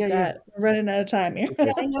novels. We're running out of time here.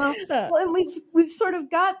 Yeah, I know. Well, and we've sort of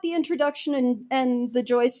got the introduction and the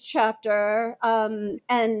Joyce chapter,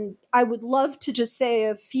 and I would love to just say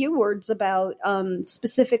a few words about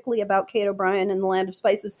specifically about Kate O'Brien and the Land of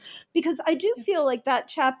Spices, because I do feel like that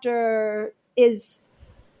chapter is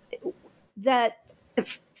that,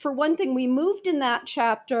 for one thing, we moved in that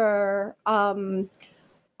chapter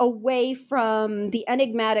away from the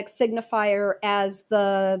enigmatic signifier as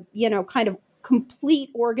the, kind of complete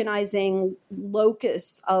organizing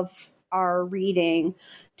locus of our reading,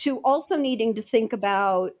 to also needing to think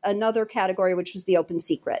about another category, which was the open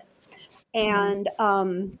secret. And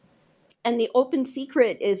the open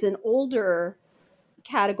secret is an older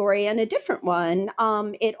category and a different one.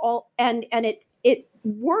 It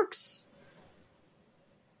works.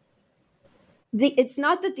 It's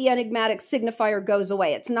not that the enigmatic signifier goes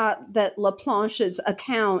away. It's not that Laplanche's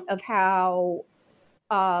account of how,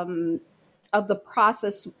 of the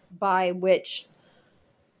process by which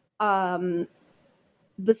the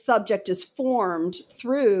subject is formed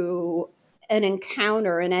through an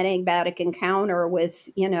encounter, an enigmatic encounter with,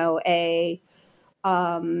 an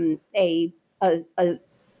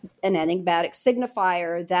enigmatic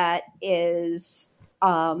signifier that is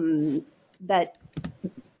that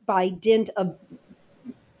by dint of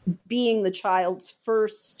being the child's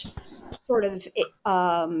first sort of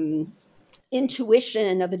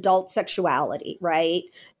intuition of adult sexuality, right?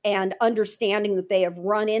 And understanding that they have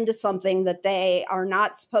run into something that they are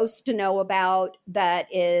not supposed to know about, that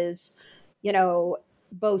is,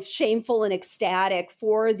 both shameful and ecstatic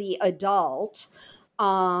for the adult.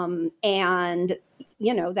 And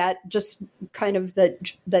that just kind of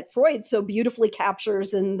that Freud so beautifully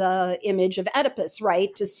captures in the image of Oedipus,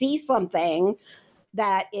 right? To see something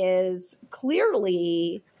that is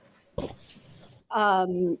clearly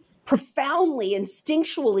profoundly,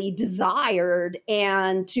 instinctually desired,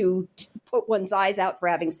 and to put one's eyes out for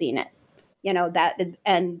having seen it.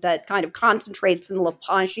 That kind of concentrates in the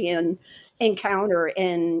Laplanchian encounter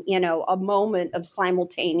in, a moment of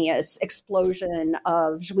simultaneous explosion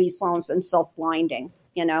of jouissance and self-blinding,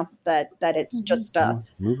 that it's just, but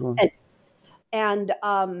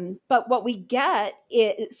what we get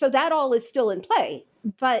is, so that all is still in play,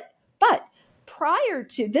 but prior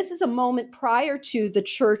to, this is a moment prior to the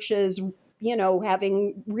church's,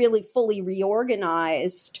 having really fully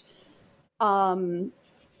reorganized,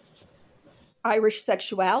 Irish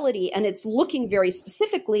sexuality, and it's looking very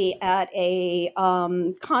specifically at a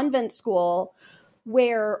convent school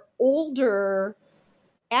where older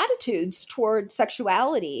attitudes toward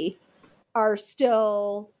sexuality are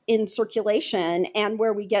still in circulation, and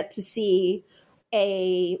where we get to see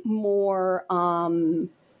a more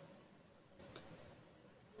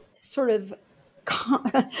sort of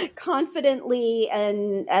confidently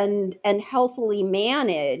and healthily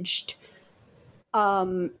managed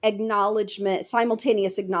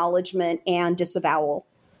simultaneous acknowledgement and disavowal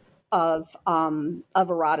of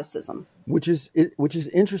eroticism, which is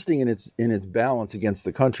interesting in its balance against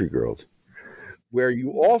the Country Girls, where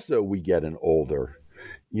we get an older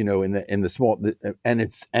in the small, and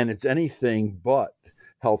it's anything but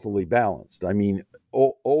healthily balanced. I mean,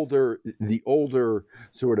 the older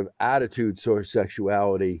sort of attitude towards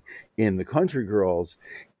sexuality in the country girls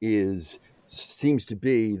seems to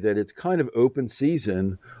be that it's kind of open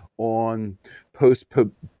season on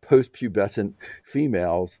post-pubescent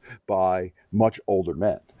females by much older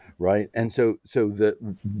men, right? And so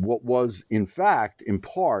what was in fact, in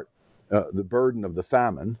part, the burden of the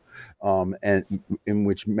famine, and in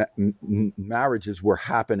which marriages were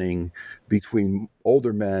happening between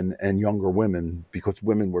older men and younger women, because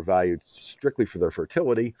women were valued strictly for their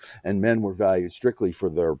fertility and men were valued strictly for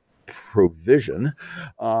their provision.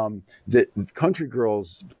 That Country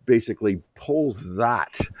Girls basically pulls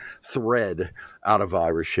that thread out of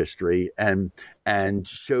Irish history and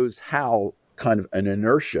shows how kind of an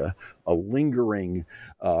inertia, a lingering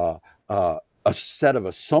a set of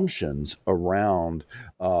assumptions around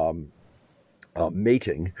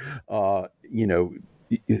mating,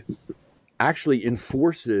 actually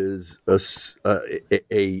enforces a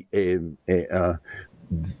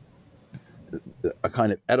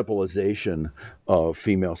kind of Oedipalization of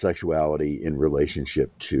female sexuality in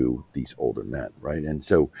relationship to these older men, right? And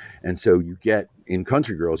so you get, in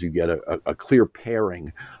Country Girls, you get a clear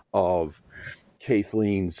pairing of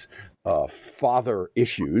Kathleen's father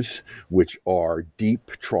issues, which are deep,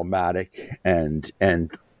 traumatic, and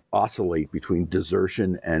oscillate between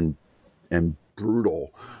desertion and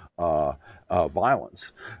brutal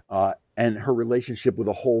violence, and her relationship with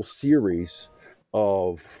a whole series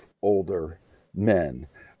of older men,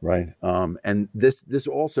 right? And this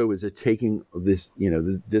also is a taking this,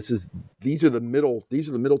 these are the middle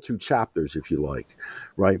two chapters, if you like,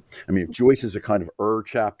 right? I mean, Joyce is a kind of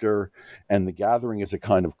chapter, and The Gathering is a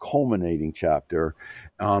kind of culminating chapter.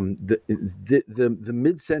 The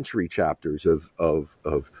mid-century chapters of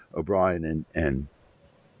O'Brien and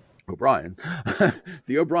O'Brien,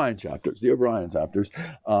 the O'Brien chapters,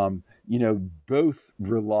 both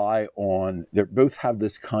rely on, they both have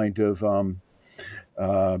this kind of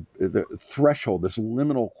the threshold, this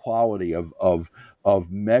liminal quality of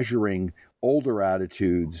measuring older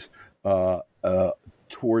attitudes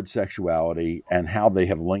towards sexuality and how they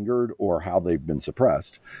have lingered or how they've been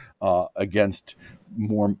suppressed against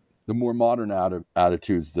the more modern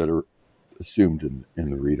attitudes that are assumed in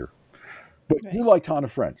the reader. But right. You like Tana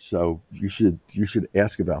French, so you should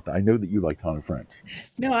ask about that. I know that you like Tana French.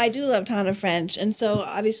 No, I do love Tana French. And so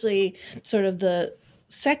obviously sort of the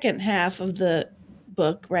second half of the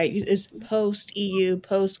book, right, is post-EU,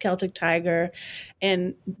 post-Celtic Tiger,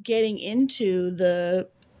 and getting into the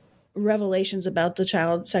revelations about the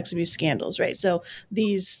child sex abuse scandals, right? So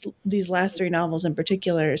these last three novels in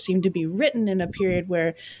particular seem to be written in a period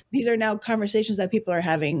where these are now conversations that people are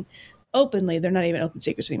having openly. They're not even open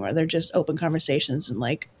secrets anymore. They're just open conversations, and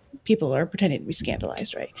like people are pretending to be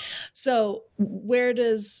scandalized, right? So where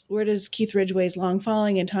does Keith Ridgway's Long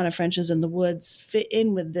Falling and Tana French's In the Woods fit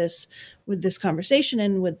in with this conversation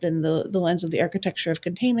and within the lens of the architecture of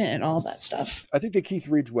containment and all that stuff? I think that Keith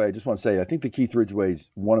Ridgway, I just want to say, I think that Keith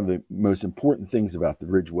Ridgway's one of the most important things about the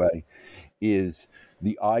Ridgway is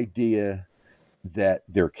the idea that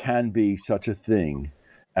there can be such a thing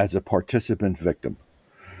as a participant victim.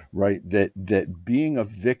 Right, that being a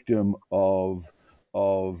victim of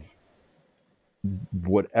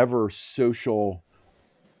whatever social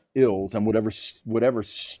ills and whatever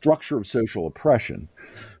structure of social oppression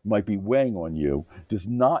might be weighing on you does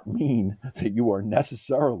not mean that you are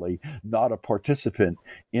necessarily not a participant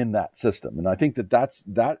in that system. And I think that that's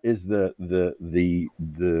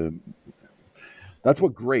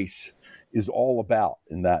what Grace is all about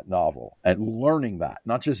in that novel, and learning that,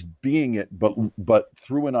 not just being it, but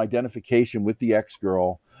through an identification with the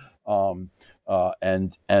ex-girl, and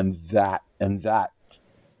that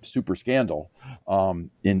super scandal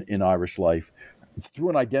in Irish life,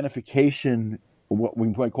 through an identification, what we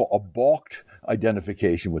might call a balked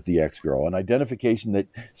identification with the ex-girl, an identification that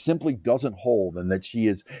simply doesn't hold, and that she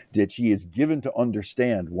is given to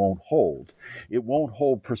understand won't hold. It won't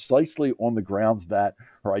hold precisely on the grounds that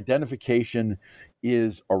her identification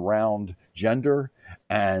is around gender,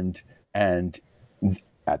 and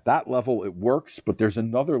at that level it works, but there's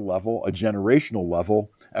another level, a generational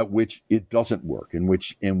level, at which it doesn't work, in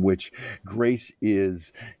which Grace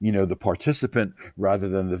is, the participant rather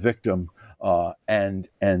than the victim. And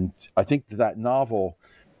I think that novel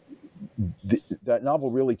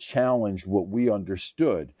really challenged what we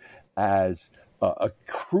understood as a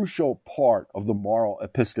crucial part of the moral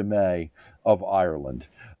episteme of Ireland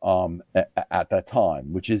at that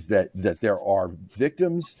time, which is that there are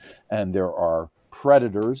victims and there are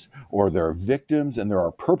predators, or there are victims and there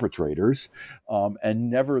are perpetrators,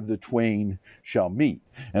 and never the twain shall meet.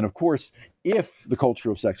 And of course, if the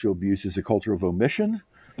culture of sexual abuse is a culture of omission,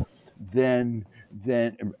 then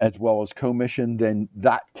as well as commission, then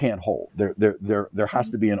that can't hold. There has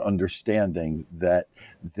to be an understanding that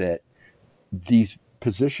these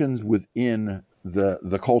positions within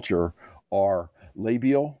the culture are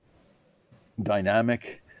labial,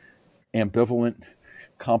 dynamic, ambivalent,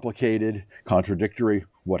 complicated, contradictory,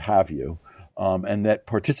 what have you, and that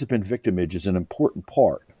participant victimage is an important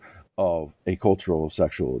part of a culture of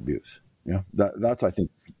sexual abuse. Yeah, that's, I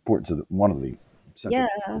think, important to one of the. Yeah,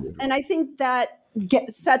 and I think that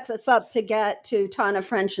sets us up to get to Tana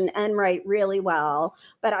French and Enright really well.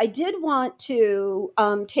 But I did want to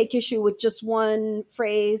take issue with just one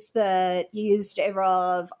phrase that you used,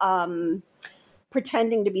 Avril, of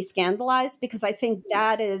pretending to be scandalized, because I think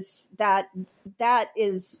that is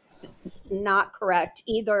not correct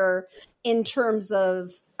either, in terms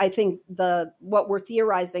of, I think, what we're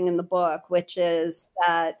theorizing in the book, which is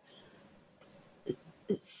that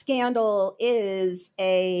scandal is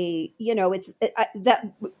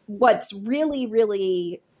that what's really,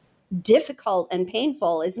 really difficult and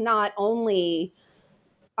painful is not only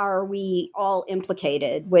are we all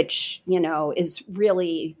implicated, which, is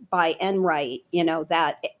really by Enright,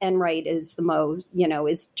 that Enright is the most,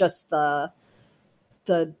 is just the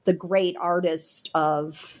great artist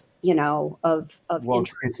of, well,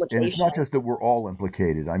 it's not just that we're all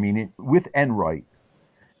implicated. I mean, with Enright,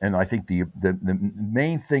 and I think the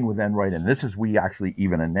main thing with Enright, and this is, we actually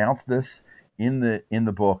even announced this in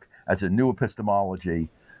the book as a new epistemology,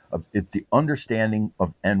 of the understanding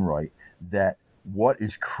of Enright, that what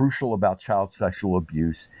is crucial about child sexual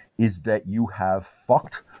abuse is that you have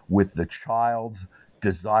fucked with the child's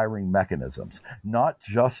desiring mechanisms, not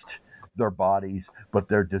just their bodies, but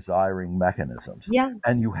their desiring mechanisms. Yeah.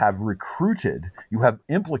 And you have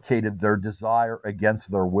implicated their desire against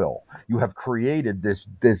their will. You have created this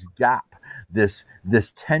gap, this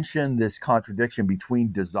tension, this contradiction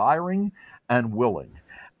between desiring and willing.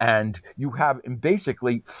 And you have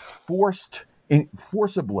basically forcibly,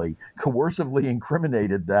 coercively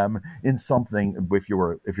incriminated them in something. If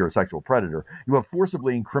you're a sexual predator, you have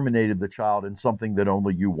forcibly incriminated the child in something that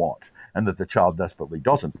only you want, and that the child desperately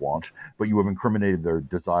doesn't want, but you have incriminated their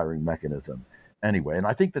desiring mechanism anyway. And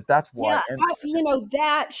I think that's why. Yeah,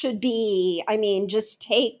 that should be, just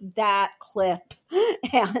take that clip,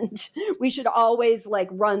 and we should always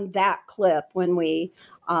run that clip when we,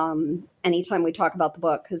 anytime we talk about the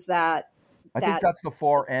book, because I think that's the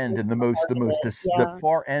far end, and the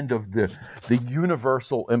far end of the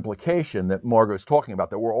universal implication that Margot's talking about,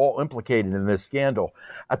 that we're all implicated in this scandal.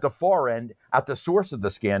 At the far end, at the source of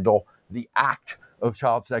the scandal, the act of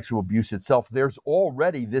child sexual abuse itself, there's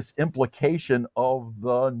already this implication of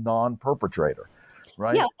the non-perpetrator,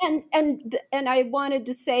 right? Yeah, and I wanted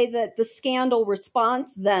to say that the scandal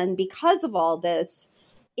response then, because of all this,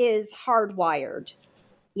 is hardwired.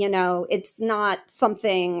 It's not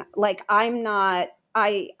something I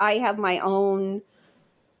have my own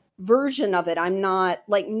version of it. I'm not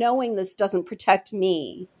knowing this doesn't protect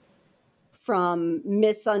me from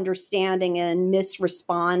misunderstanding and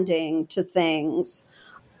misresponding to things.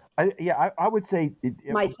 I would say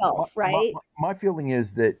myself, right? My feeling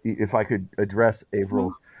is that, if I could address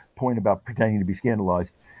Avril's point about pretending to be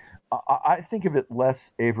scandalized, I think of it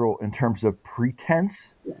less, Avril, in terms of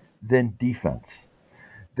pretense than defense.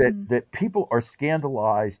 That people are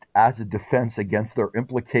scandalized as a defense against their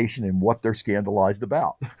implication in what they're scandalized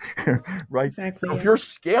about, right? Exactly. So if you're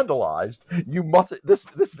scandalized, you must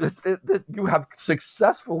you have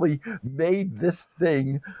successfully made this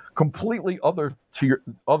thing completely other to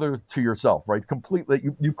yourself, right? Completely,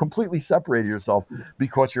 you've completely separated yourself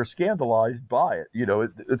because you're scandalized by it.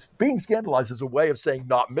 It's being scandalized is a way of saying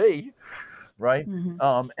not me. Right.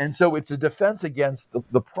 Mm-hmm. And so it's a defense against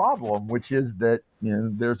the problem, which is that,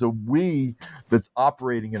 there's a we that's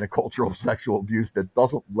operating in a culture of sexual abuse that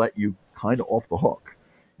doesn't let you kind of off the hook,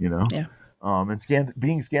 Yeah. And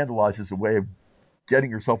being scandalized is a way of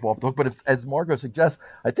getting yourself off the hook. But it's, as Margot suggests,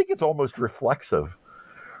 I think it's almost reflexive.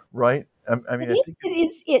 Right.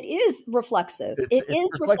 It is reflexive. It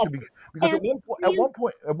is reflexive. Because at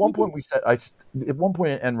one point we said, at one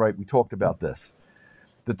point in Enright, we talked about this.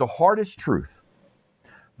 That the hardest truth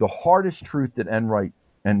that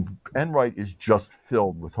Enright is just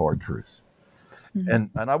filled with hard truths.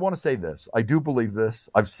 Mm-hmm. And I want to say this. I do believe this.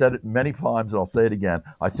 I've said it many times, and I'll say it again.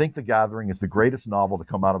 I think The Gathering is the greatest novel to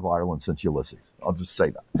come out of Ireland since Ulysses. I'll just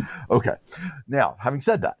say that. Okay. Now, having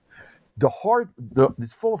said that,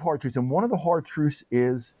 it's full of hard truths, and one of the hard truths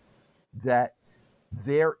is that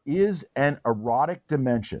there is an erotic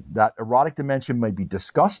dimension. That erotic dimension may be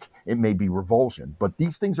disgust, it may be revulsion, but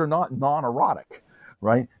these things are not non-erotic,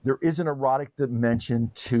 right? There is an erotic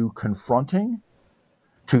dimension to confronting,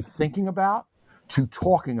 to thinking about, to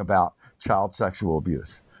talking about child sexual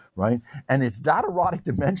abuse, right? And it's that erotic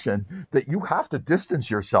dimension that you have to distance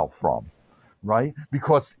yourself from, right?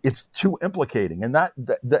 Because it's too implicating. And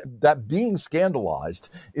that being scandalized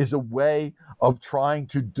is a way of trying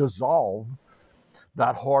to dissolve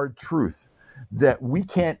that hard truth that we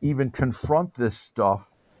can't even confront this stuff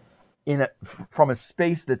from a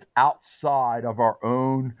space that's outside of our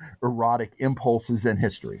own erotic impulses and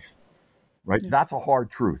histories, right? Yeah. That's a hard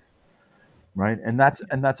truth, right? And that's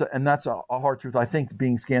a hard truth. I think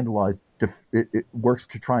being scandalized, it works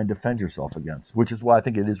to try and defend yourself against, which is why I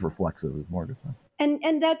think it is reflexive, as Margaret said.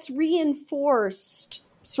 And that's reinforced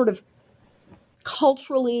sort of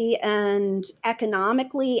culturally and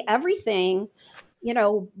economically, everything,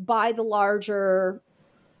 by the larger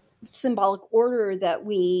symbolic order that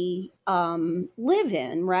we live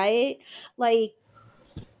in, right? Like,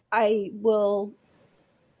 I will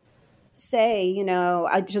say,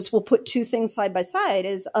 I just will put two things side by side,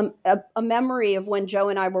 is a memory of when Joe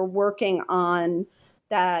and I were working on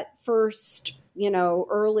that first,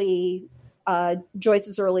 early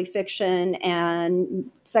Joyce's early fiction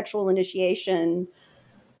and sexual initiation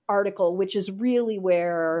article, which is really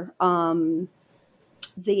where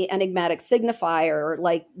the enigmatic signifier,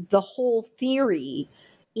 like the whole theory,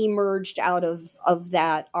 emerged out of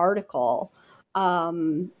that article.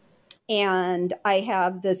 And I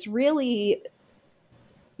have this really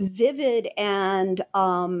vivid and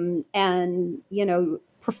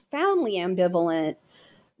profoundly ambivalent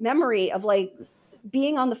memory of like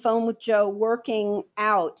being on the phone with Joe, working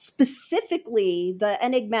out specifically the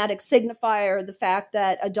enigmatic signifier, the fact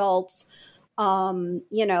that adults,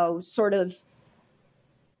 sort of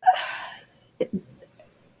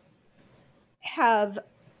have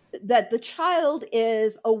that the child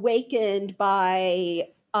is awakened by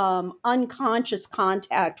unconscious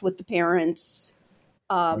contact with the parents.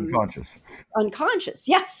 Unconscious,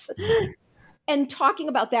 yes. And talking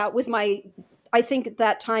about that with I think at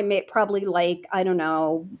that time, probably like, I don't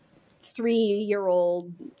know,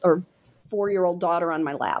 3-year-old or 4-year-old daughter on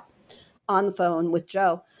my lap on the phone with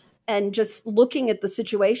Joe, and just looking at the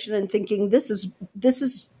situation and thinking, this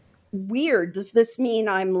is weird. Does this mean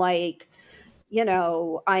I'm like,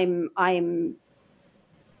 I'm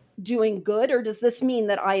doing good, or does this mean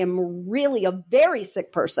that I am really a very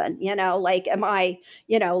sick person? Like, am I,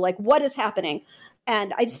 like, what is happening?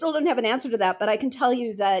 And I still don't have an answer to that, but I can tell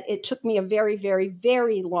you that it took me a very, very,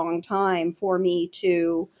 very long time for me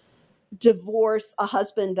to divorce a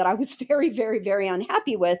husband that I was very, very, very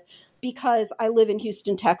unhappy with, because I live in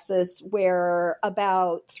Houston, Texas, where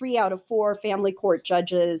about 3 out of 4 family court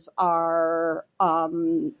judges are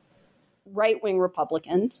right-wing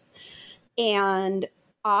Republicans. And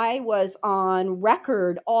I was on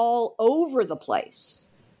record all over the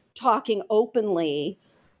place talking openly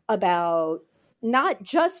about not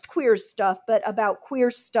just queer stuff, but about queer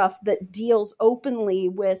stuff that deals openly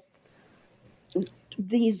with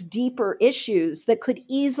these deeper issues that could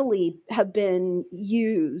easily have been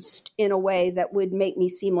used in a way that would make me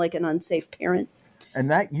seem like an unsafe parent. And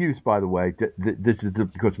that use, by the way, this is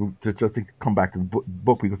because just to come back to the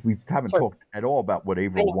book, because we haven't talked at all about what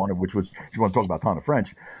Avril wanted, which was she wanted to talk about Tana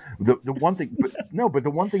French. The one thing, but the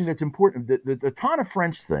one thing that's important, the Tana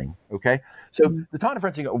French thing. Okay, so the Tana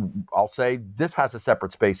French thing, I'll say this has a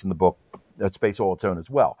separate space in the book, a space all its own as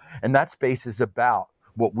well, and that space is about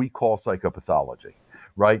what we call psychopathology.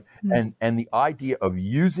 Right. Mm-hmm. And the idea of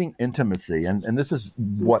using intimacy, and this is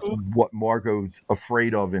what Margot's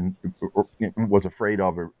afraid of was afraid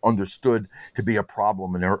of or understood to be a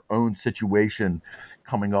problem in her own situation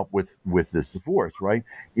coming up with this divorce, right,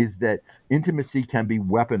 is that intimacy can be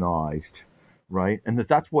weaponized, right? And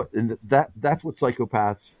that's what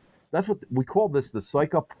psychopaths, that's what we call this, the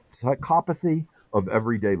psychopathy of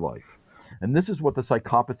everyday life. And this is what the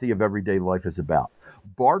psychopathy of everyday life is about.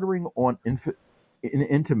 Bartering on in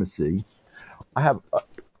intimacy. I have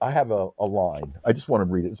a line. I just want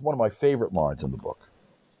to read it. It's one of my favorite lines in the book.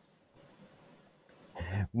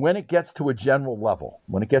 When it gets to a general level,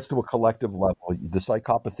 when it gets to a collective level, the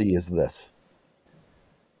psychopathy is this.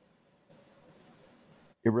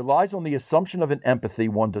 It relies on the assumption of an empathy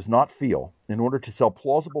one does not feel in order to sell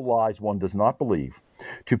plausible lies one does not believe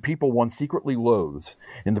to people one secretly loathes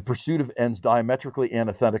in the pursuit of ends diametrically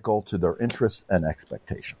antithetical to their interests and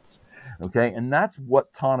expectations. Okay, and that's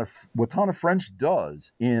what Tana French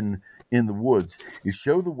does in The Woods, is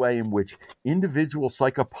show the way in which individual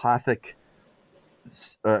psychopathic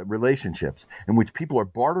relationships in which people are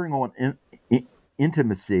bartering on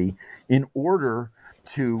intimacy in order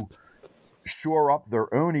to shore up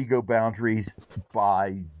their own ego boundaries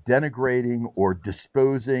by denigrating or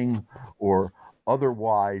disposing or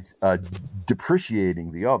otherwise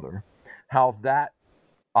depreciating the other, how that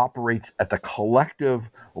operates at the collective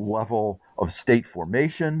level of state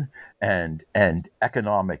formation and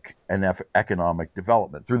economic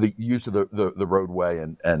development through the use of the roadway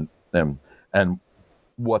and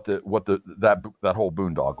what that whole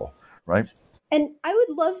boondoggle, right? And I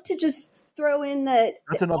would love to just throw in that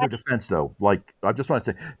that's another defense, though. Like, I just want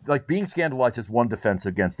to say, like, being scandalized is one defense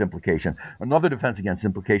against implication. Another defense against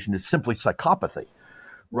implication is simply psychopathy,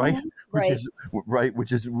 right? Right.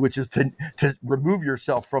 Which is to remove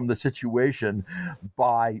yourself from the situation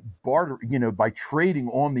by by trading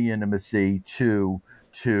on the intimacy to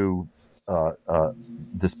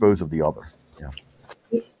dispose of the other.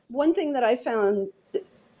 Yeah. One thing that I found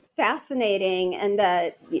fascinating and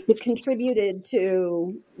that it contributed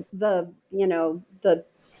to the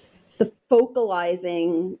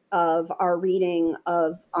focalizing of our reading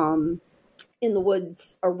of In the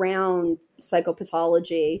Woods around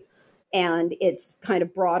psychopathology and its kind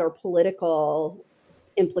of broader political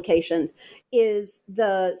implications is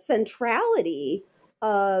the centrality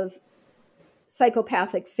of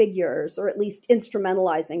psychopathic figures, or at least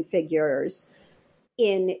instrumentalizing figures,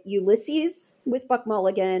 in Ulysses with Buck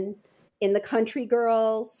Mulligan, in The Country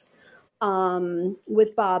Girls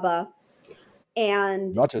with Baba,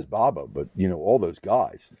 and not just Baba, but all those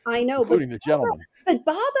guys. I know, including the gentleman. But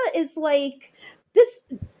Baba is like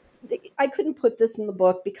this. I couldn't put this in the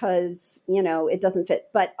book because it doesn't fit.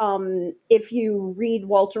 But if you read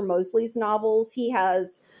Walter Mosley's novels, he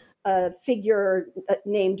has a figure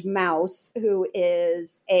named Mouse who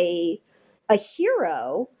is a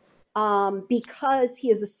hero. Because he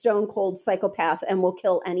is a stone cold psychopath and will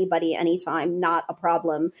kill anybody anytime, not a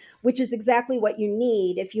problem, which is exactly what you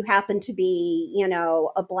need if you happen to be,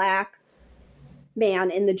 a black man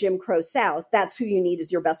in the Jim Crow South. That's who you need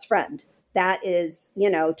as your best friend. That is,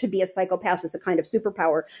 to be a psychopath is a kind of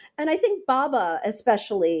superpower. And I think Baba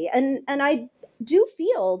especially, and I do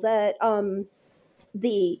feel that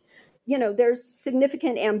there's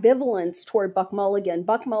significant ambivalence toward Buck Mulligan.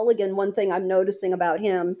 Buck Mulligan, one thing I'm noticing about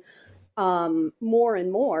him more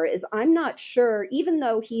and more is I'm not sure, even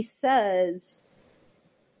though he says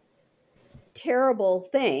terrible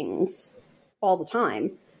things all the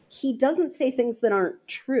time, he doesn't say things that aren't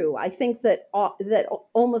true. I think that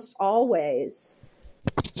almost always,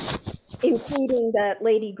 including that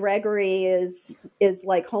Lady Gregory is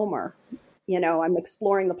like Homer. I'm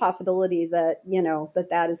exploring the possibility that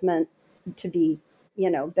that is meant to be,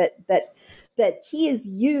 that he is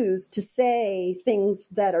used to say things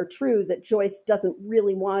that are true that Joyce doesn't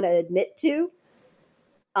really want to admit to,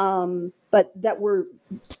 but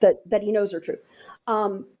that he knows are true.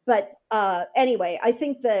 Anyway, I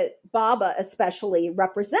think that Baba especially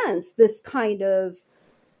represents this kind of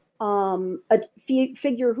a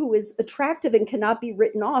figure who is attractive and cannot be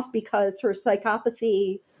written off because her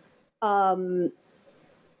psychopathy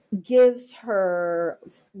gives her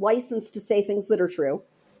license to say things that are true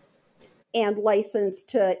and license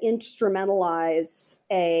to instrumentalize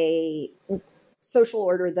a social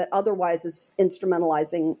order that otherwise is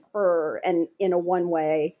instrumentalizing her and in a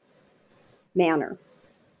one-way manner.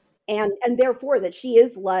 And therefore that she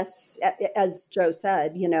is less, as Joe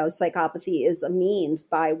said, psychopathy is a means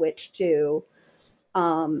by which to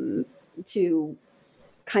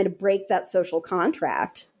kind of break that social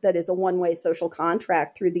contract that is a one-way social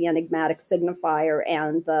contract through the enigmatic signifier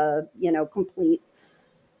and the, complete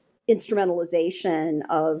instrumentalization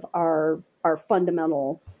of our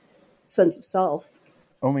fundamental sense of self.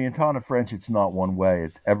 Only in Tana French, it's not one way;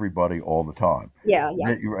 it's everybody all the time. Yeah.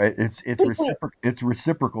 It's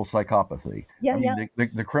reciprocal psychopathy.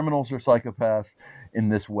 The criminals are psychopaths in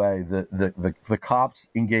this way. The cops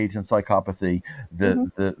engage in psychopathy.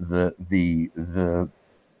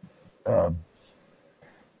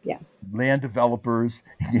 Land developers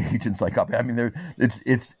engage in psychopathy. I mean,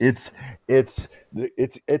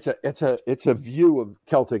 it's a view of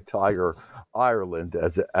Celtic Tiger Ireland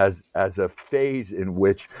as a phase in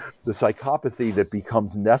which the psychopathy that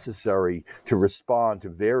becomes necessary to respond to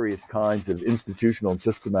various kinds of institutional and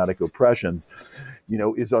systematic oppressions,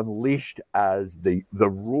 is unleashed as the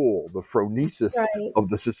rule, the phronesis of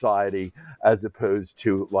the society, as opposed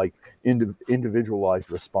to like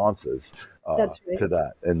individualized responses to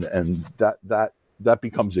that, and that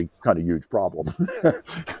becomes a kind of huge problem, to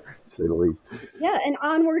say the least. Yeah, and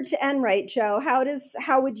onward to Enright, Joe.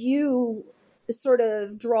 How would you sort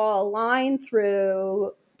of draw a line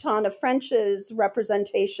through Tana French's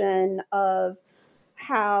representation of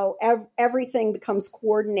how everything becomes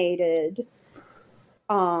coordinated,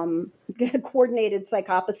 coordinated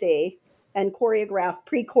psychopathy and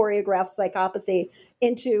pre-choreographed psychopathy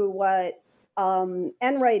into what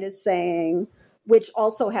Enright is saying, which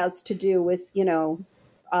also has to do with,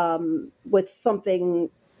 with something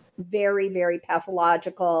very, very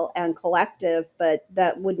pathological and collective, but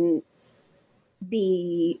that wouldn't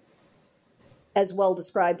be as well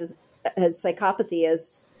described as psychopathy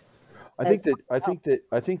as. I think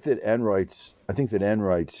that Enright's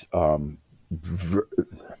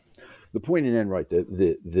the point in Enright,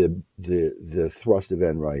 the thrust of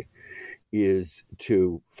Enright is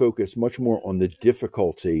to focus much more on the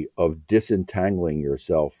difficulty of disentangling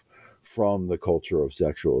yourself from the culture of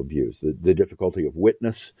sexual abuse, the difficulty of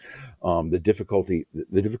witness, the difficulty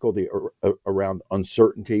around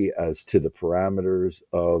uncertainty as to the parameters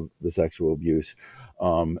of the sexual abuse,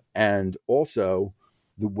 and also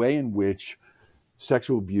the way in which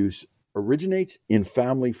sexual abuse originates in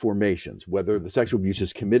family formations. Whether the sexual abuse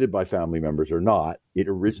is committed by family members or not, it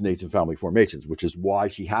originates in family formations, which is why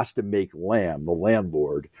she has to make Lamb, the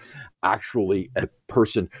landlord, actually a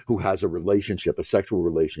person who has a sexual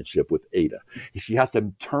relationship with Ada. She has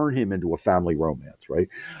to turn him into a family romance, right?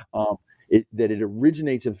 That it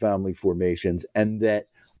originates in family formations, and that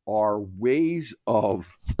our ways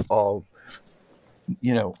of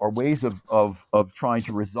trying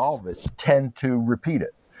to resolve it tend to repeat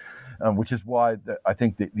it. Which is why I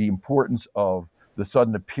think the importance of the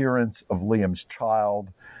sudden appearance of Liam's child,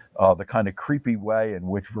 the kind of creepy way in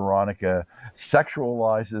which Veronica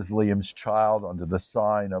sexualizes Liam's child under the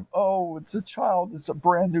sign of, oh, it's a child, it's a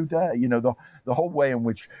brand new day. The whole way in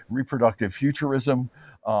which reproductive futurism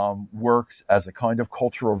works as a kind of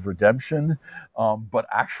culture of redemption, but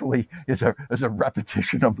actually is a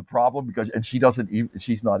repetition of the problem and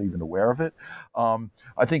she's not even aware of it.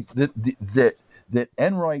 I think that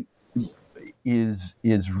Enright is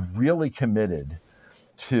really committed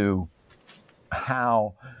to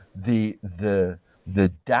how the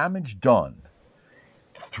damage done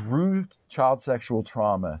through child sexual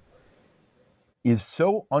trauma is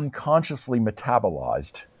so unconsciously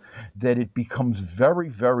metabolized that it becomes very,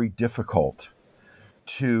 very difficult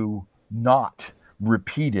to not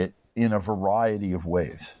repeat it in a variety of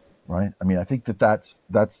ways, right? I mean, I think that's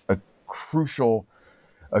a crucial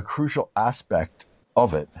aspect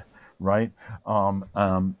of it, right?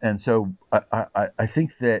 And so I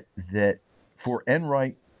think that for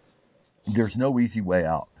Enright, there's no easy way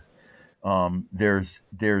out. There's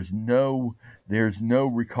no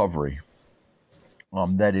recovery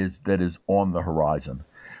that is on the horizon,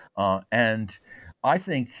 and I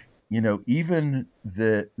think even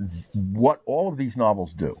what all of these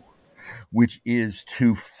novels do, which is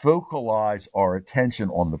to focalize our attention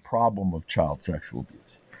on the problem of child sexual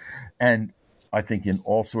abuse, and I think in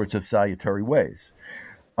all sorts of salutary ways.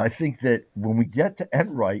 I think that when we get to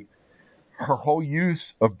Enright, her whole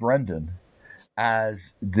use of Brendan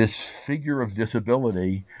as this figure of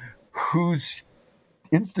disability whose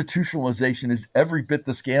institutionalization is every bit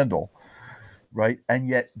the scandal, right? And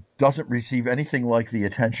yet doesn't receive anything like the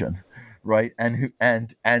attention, right?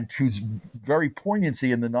 And whose very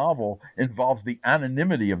poignancy in the novel involves the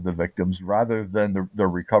anonymity of the victims rather than the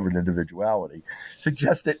recovered individuality,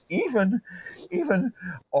 suggests that even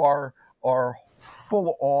our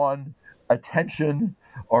full-on attention,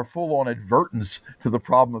 our full-on advertence to the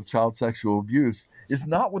problem of child sexual abuse is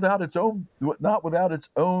not without its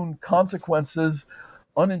own consequences,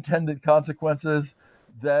 unintended consequences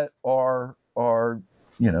that are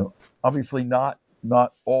obviously not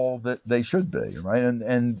all that they should be, right?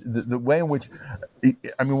 And the way in which,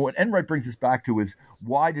 what Enright brings us back to is,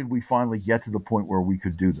 why did we finally get to the point where we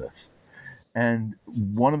could do this? And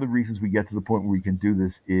one of the reasons we get to the point where we can do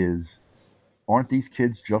this is, aren't these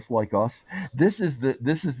kids just like us? This is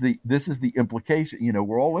the implication.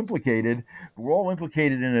 We're all implicated. We're all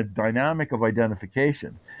implicated in a dynamic of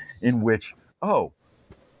identification, in which, oh,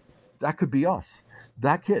 that could be us.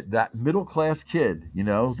 That kid, that middle-class kid,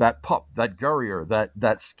 that pup, that Gurrier,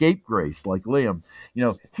 that scapegrace like Liam,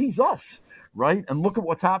 he's us, right? And look at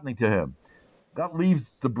what's happening to him. That leaves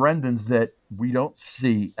the Brendans that we don't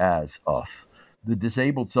see as us, the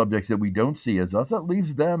disabled subjects that we don't see as us, that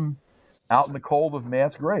leaves them out in the cold of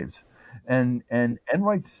mass graves. And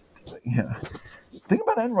Enright's thing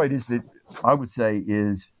about Enright is that I would say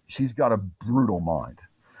is she's got a brutal mind.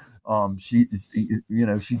 She's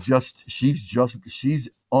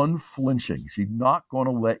unflinching. She's not going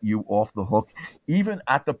to let you off the hook, even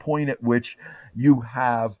at the point at which you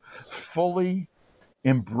have fully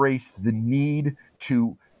embraced the need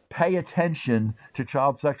to pay attention to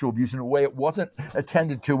child sexual abuse in a way it wasn't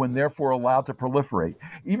attended to and therefore allowed to proliferate.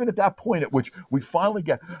 Even at that point at which we finally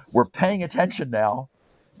we're paying attention now.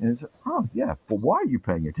 And it's, oh yeah, but why are you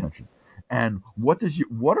paying attention? And what are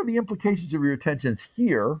the implications of your attentions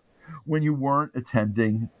here when you weren't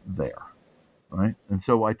attending there, right? And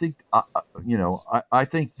so I think, I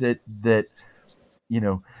think that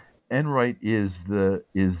Enright is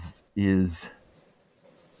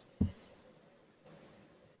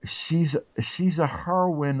she's a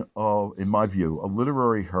heroine of, in my view, a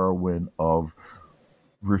literary heroine of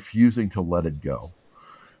refusing to let it go,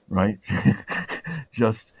 right?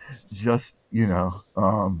 just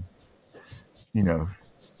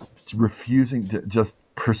refusing to, just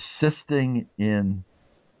persisting in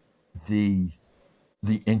the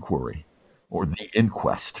inquiry or the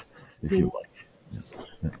inquest, if you like.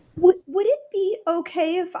 Would it be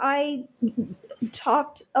okay if I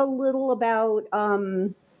talked a little about,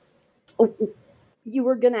 you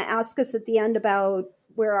were going to ask us at the end about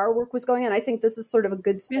where our work was going, and I think this is sort of a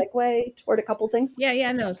good segue toward a couple things.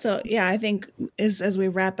 No. So I think as we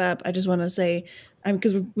wrap up, I just want to say,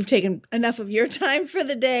 because we've taken enough of your time for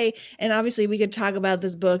the day, and obviously we could talk about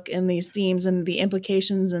this book and these themes and the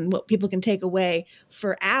implications and what people can take away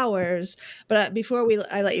for hours. But before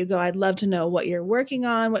I let you go, I'd love to know what you're working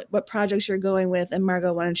on, what projects you're going with. And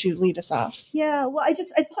Margot, why don't you lead us off? Yeah, well, I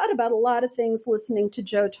thought about a lot of things listening to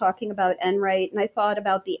Joe talking about Enright, and I thought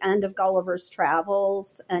about the end of Gulliver's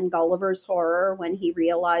Travels and Gulliver's Horror when he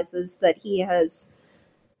realizes that he has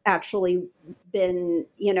actually been,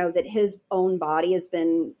 that his own body has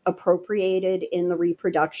been appropriated in the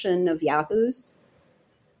reproduction of yahoos,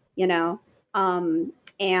 and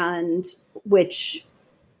which,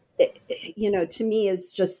 to me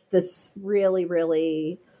is just this really,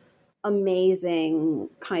 really amazing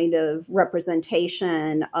kind of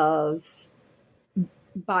representation of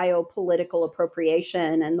biopolitical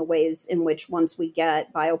appropriation and the ways in which once we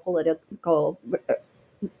get biopolitical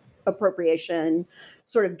appropriation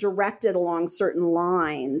sort of directed along certain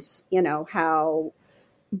lines, how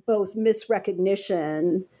both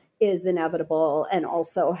misrecognition is inevitable and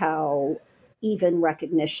also how even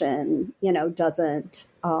recognition,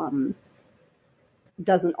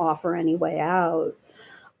 doesn't offer any way out.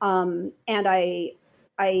 And I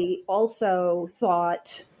also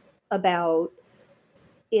thought about,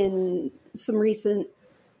 in some recent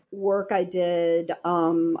work I did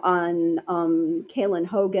on Kaylin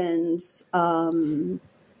Hogan's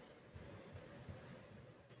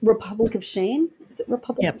Republic of Shame. Is it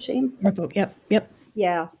Republic of Shame? Yep.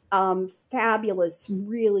 Yeah. Fabulous,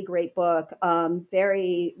 really great book.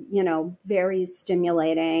 Very, very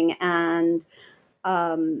stimulating. And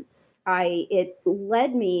it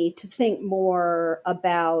led me to think more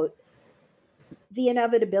about the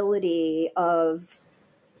inevitability of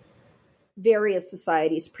various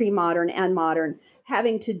societies, pre-modern and modern,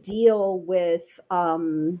 having to deal with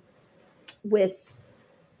being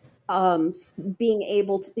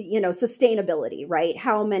able to, sustainability, right?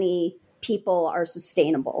 How many people are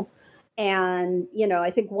sustainable? And, I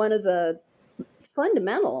think one of the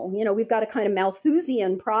fundamental, we've got a kind of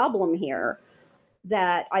Malthusian problem here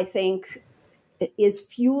that I think is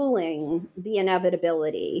fueling the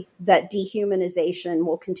inevitability that dehumanization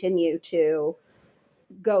will continue to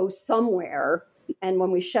go somewhere. And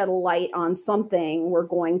when we shed a light on something, we're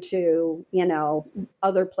going to,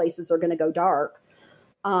 other places are going to go dark.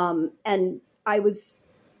 And I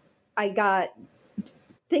got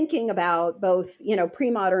thinking about both,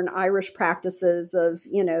 pre-modern Irish practices of,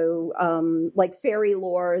 like fairy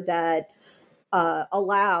lore that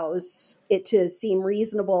allows it to seem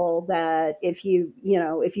reasonable that if you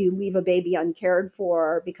leave a baby uncared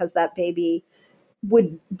for because that baby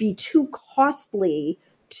would be too costly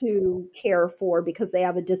to care for because they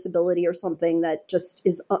have a disability or something that just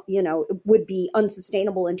is, would be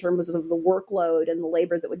unsustainable in terms of the workload and the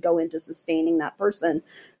labor that would go into sustaining that person.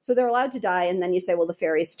 So they're allowed to die. And then you say, well, the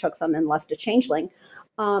fairies took them and left a changeling.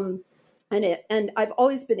 And I've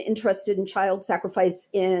always been interested in child sacrifice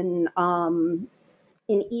in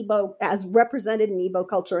Igbo, as represented in Igbo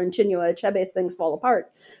culture, and Chinua Achebe's Things Fall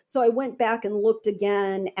Apart. So I went back and looked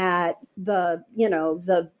again at the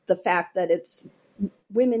fact that it's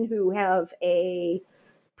women who have a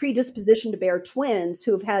predisposition to bear twins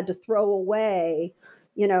who've had to throw away,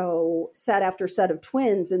 set after set of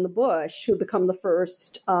twins in the bush who become the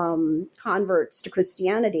first converts to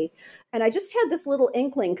Christianity. And I just had this little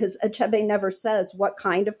inkling, because Achebe never says what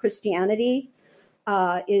kind of Christianity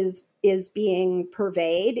is being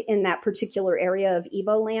purveyed in that particular area of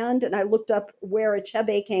Igbo land. And I looked up where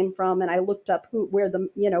Achebe came from, and I looked up who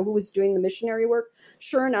was doing the missionary work.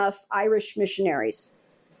 Sure enough, Irish missionaries.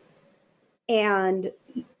 And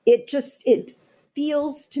it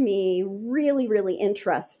feels to me really, really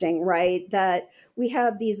interesting, right? That we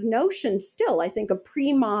have these notions still, I think, of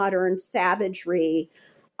pre-modern savagery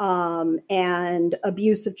and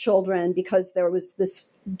abuse of children, because there was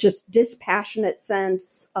this just dispassionate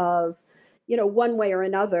sense of, one way or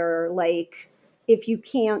another, like if you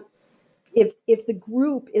can't, if the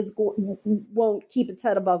group won't keep its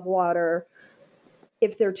head above water,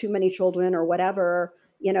 if there are too many children or whatever,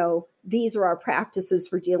 these are our practices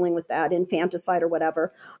for dealing with that, infanticide or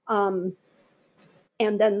whatever. And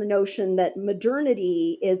then the notion that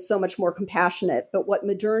modernity is so much more compassionate, but what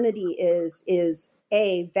modernity is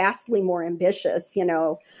vastly more ambitious.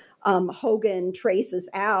 Hogan traces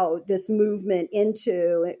out this movement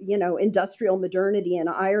into, industrial modernity in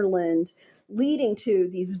Ireland, leading to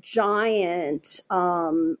these giant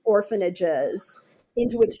orphanages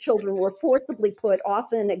into which children were forcibly put,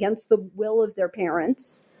 often against the will of their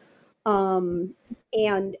parents, and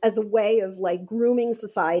as a way of like grooming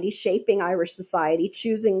society, shaping Irish society,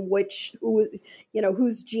 choosing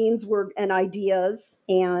whose genes were and ideas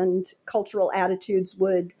and cultural attitudes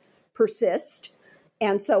would persist.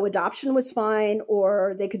 And so adoption was fine,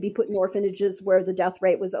 or they could be put in orphanages where the death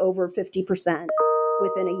rate was over 50%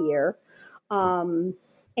 within a year.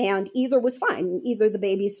 And either was fine. Either the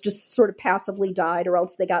babies just sort of passively died, or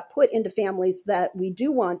else they got put into families that we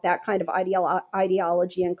do want that kind of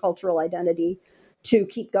ideology and cultural identity to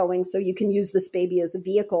keep going. So you can use this baby as a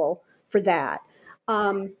vehicle for that.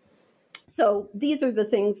 So these are the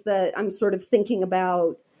things that I'm sort of thinking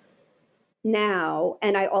about now.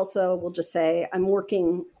 And I also will just say I'm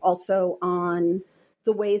working also on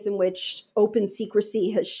the ways in which open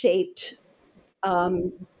secrecy has shaped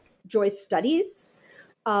Joyce studies.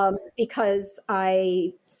 Because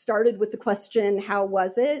I started with the question, how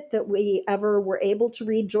was it that we ever were able to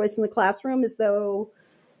read Joyce in the classroom as though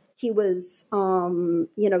he was,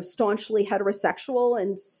 staunchly heterosexual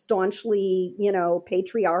and staunchly,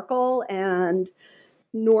 patriarchal and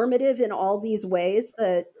normative in all these ways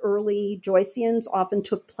that early Joyceans often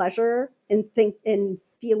took pleasure in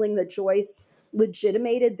feeling that Joyce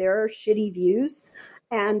legitimated their shitty views.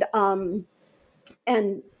 And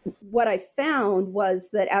what I found was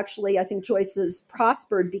that actually I think Joyce has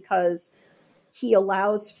prospered because he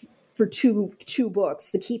allows for two books,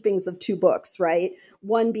 the keepings of two books, right?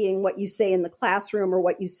 One being what you say in the classroom, or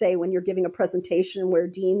what you say when you're giving a presentation where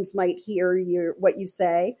deans might hear what you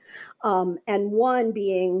say. And one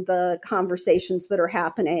being the conversations that are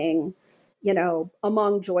happening,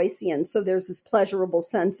 among Joyceans. So there's this pleasurable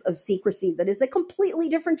sense of secrecy that is a completely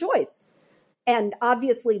different Joyce. And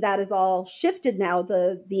obviously that is all shifted now.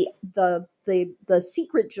 The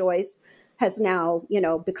secret Joyce has now,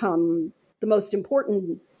 become the most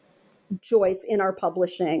important Joyce in our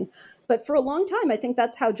publishing. But for a long time, I think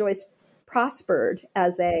that's how Joyce prospered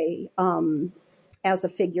as a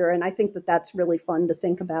figure. And I think that that's really fun to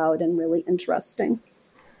think about and really interesting.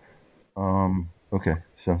 Okay.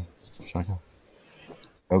 So, should I go?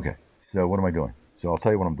 Okay. So what am I doing? So I'll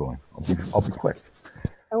tell you what I'm doing. I'll be quick.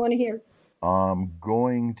 I want to hear. I'm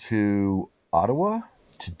going to Ottawa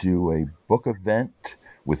to do a book event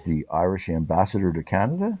with the Irish ambassador to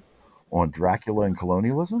Canada on Dracula and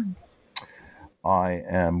colonialism. I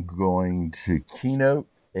am going to keynote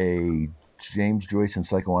a James Joyce and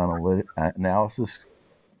psychoanalysis,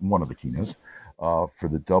 one of the keynotes, for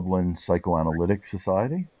the Dublin Psychoanalytic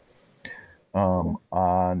Society.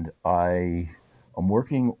 And I am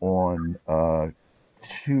working on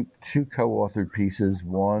two co-authored pieces,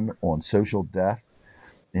 one on social death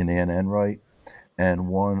in Anne Enright, and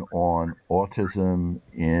one on autism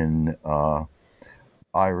in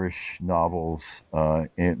Irish novels,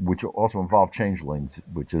 which also involve changelings,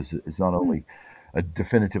 which is not only a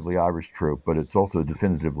definitively Irish trope, but it's also a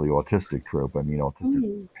definitively autistic trope. I mean,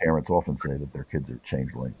 autistic parents often say that their kids are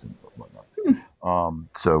changelings and whatnot.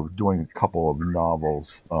 So doing a couple of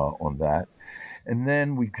novels on that. And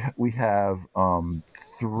then we have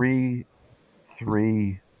three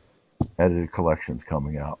edited collections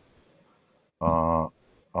coming out.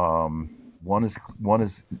 One is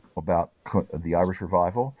about the Irish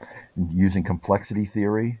Revival, using complexity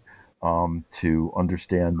theory to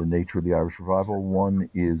understand the nature of the Irish Revival. One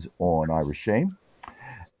is on Irish shame,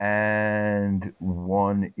 and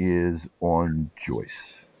one is on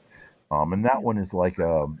Joyce. And that one is like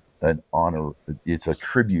an honor. It's a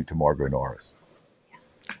tribute to Margot Norris.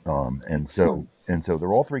 And so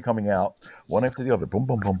they're all three coming out, one after the other. Boom,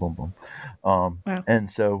 boom, boom, boom, boom. Wow. And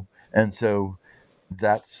so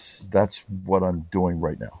that's what I'm doing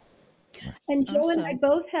right now. And Joe and I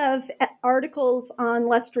both have articles on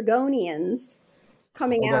Lestrygonians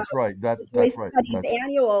coming out. That's right. Joyce That's right. Studies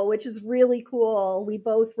Annual, which is really cool. We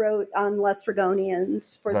both wrote on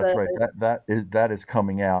Lestrygonians for That's right. That is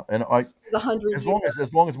coming out, and the 100 as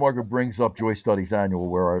long as Margaret brings up Joyce Studies Annual,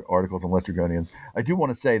 where our articles on Lestrygonians, I do want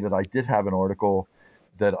to say that I did have an article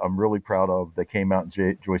that I'm really proud of that came out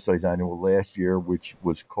in Joyce Studies Annual last year, which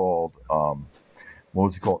was called what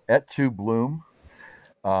was it called? Et tu, Bloom,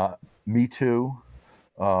 Me Too,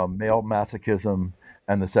 Male Masochism,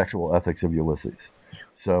 and the Sexual Ethics of Ulysses.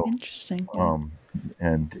 So interesting.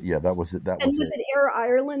 And yeah, that was it. And was it Air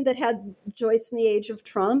Ireland that had Joyce in the Age of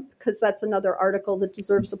Trump? Because that's another article that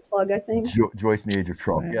deserves a plug, I think. Joyce in the Age of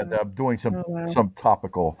Trump. Wow. Yeah, I'm doing some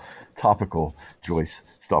topical Joyce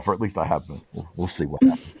stuff, or at least I have been. We'll see what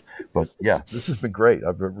happens. But yeah, this has been great.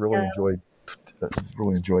 I've really enjoyed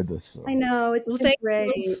this. So. I know, it's been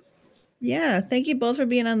great. Yeah, thank you both for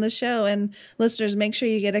being on the show. And listeners, make sure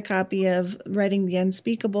you get a copy of Writing the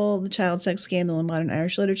Unspeakable, The Child Sex Scandal in Modern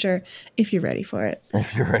Irish Literature, if you're ready for it.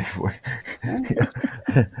 If you're ready for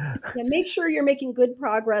it. Yeah, make sure you're making good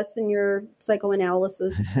progress in your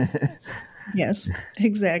psychoanalysis. Yes,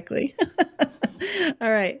 exactly.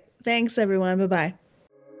 All right. Thanks, everyone. Bye-bye.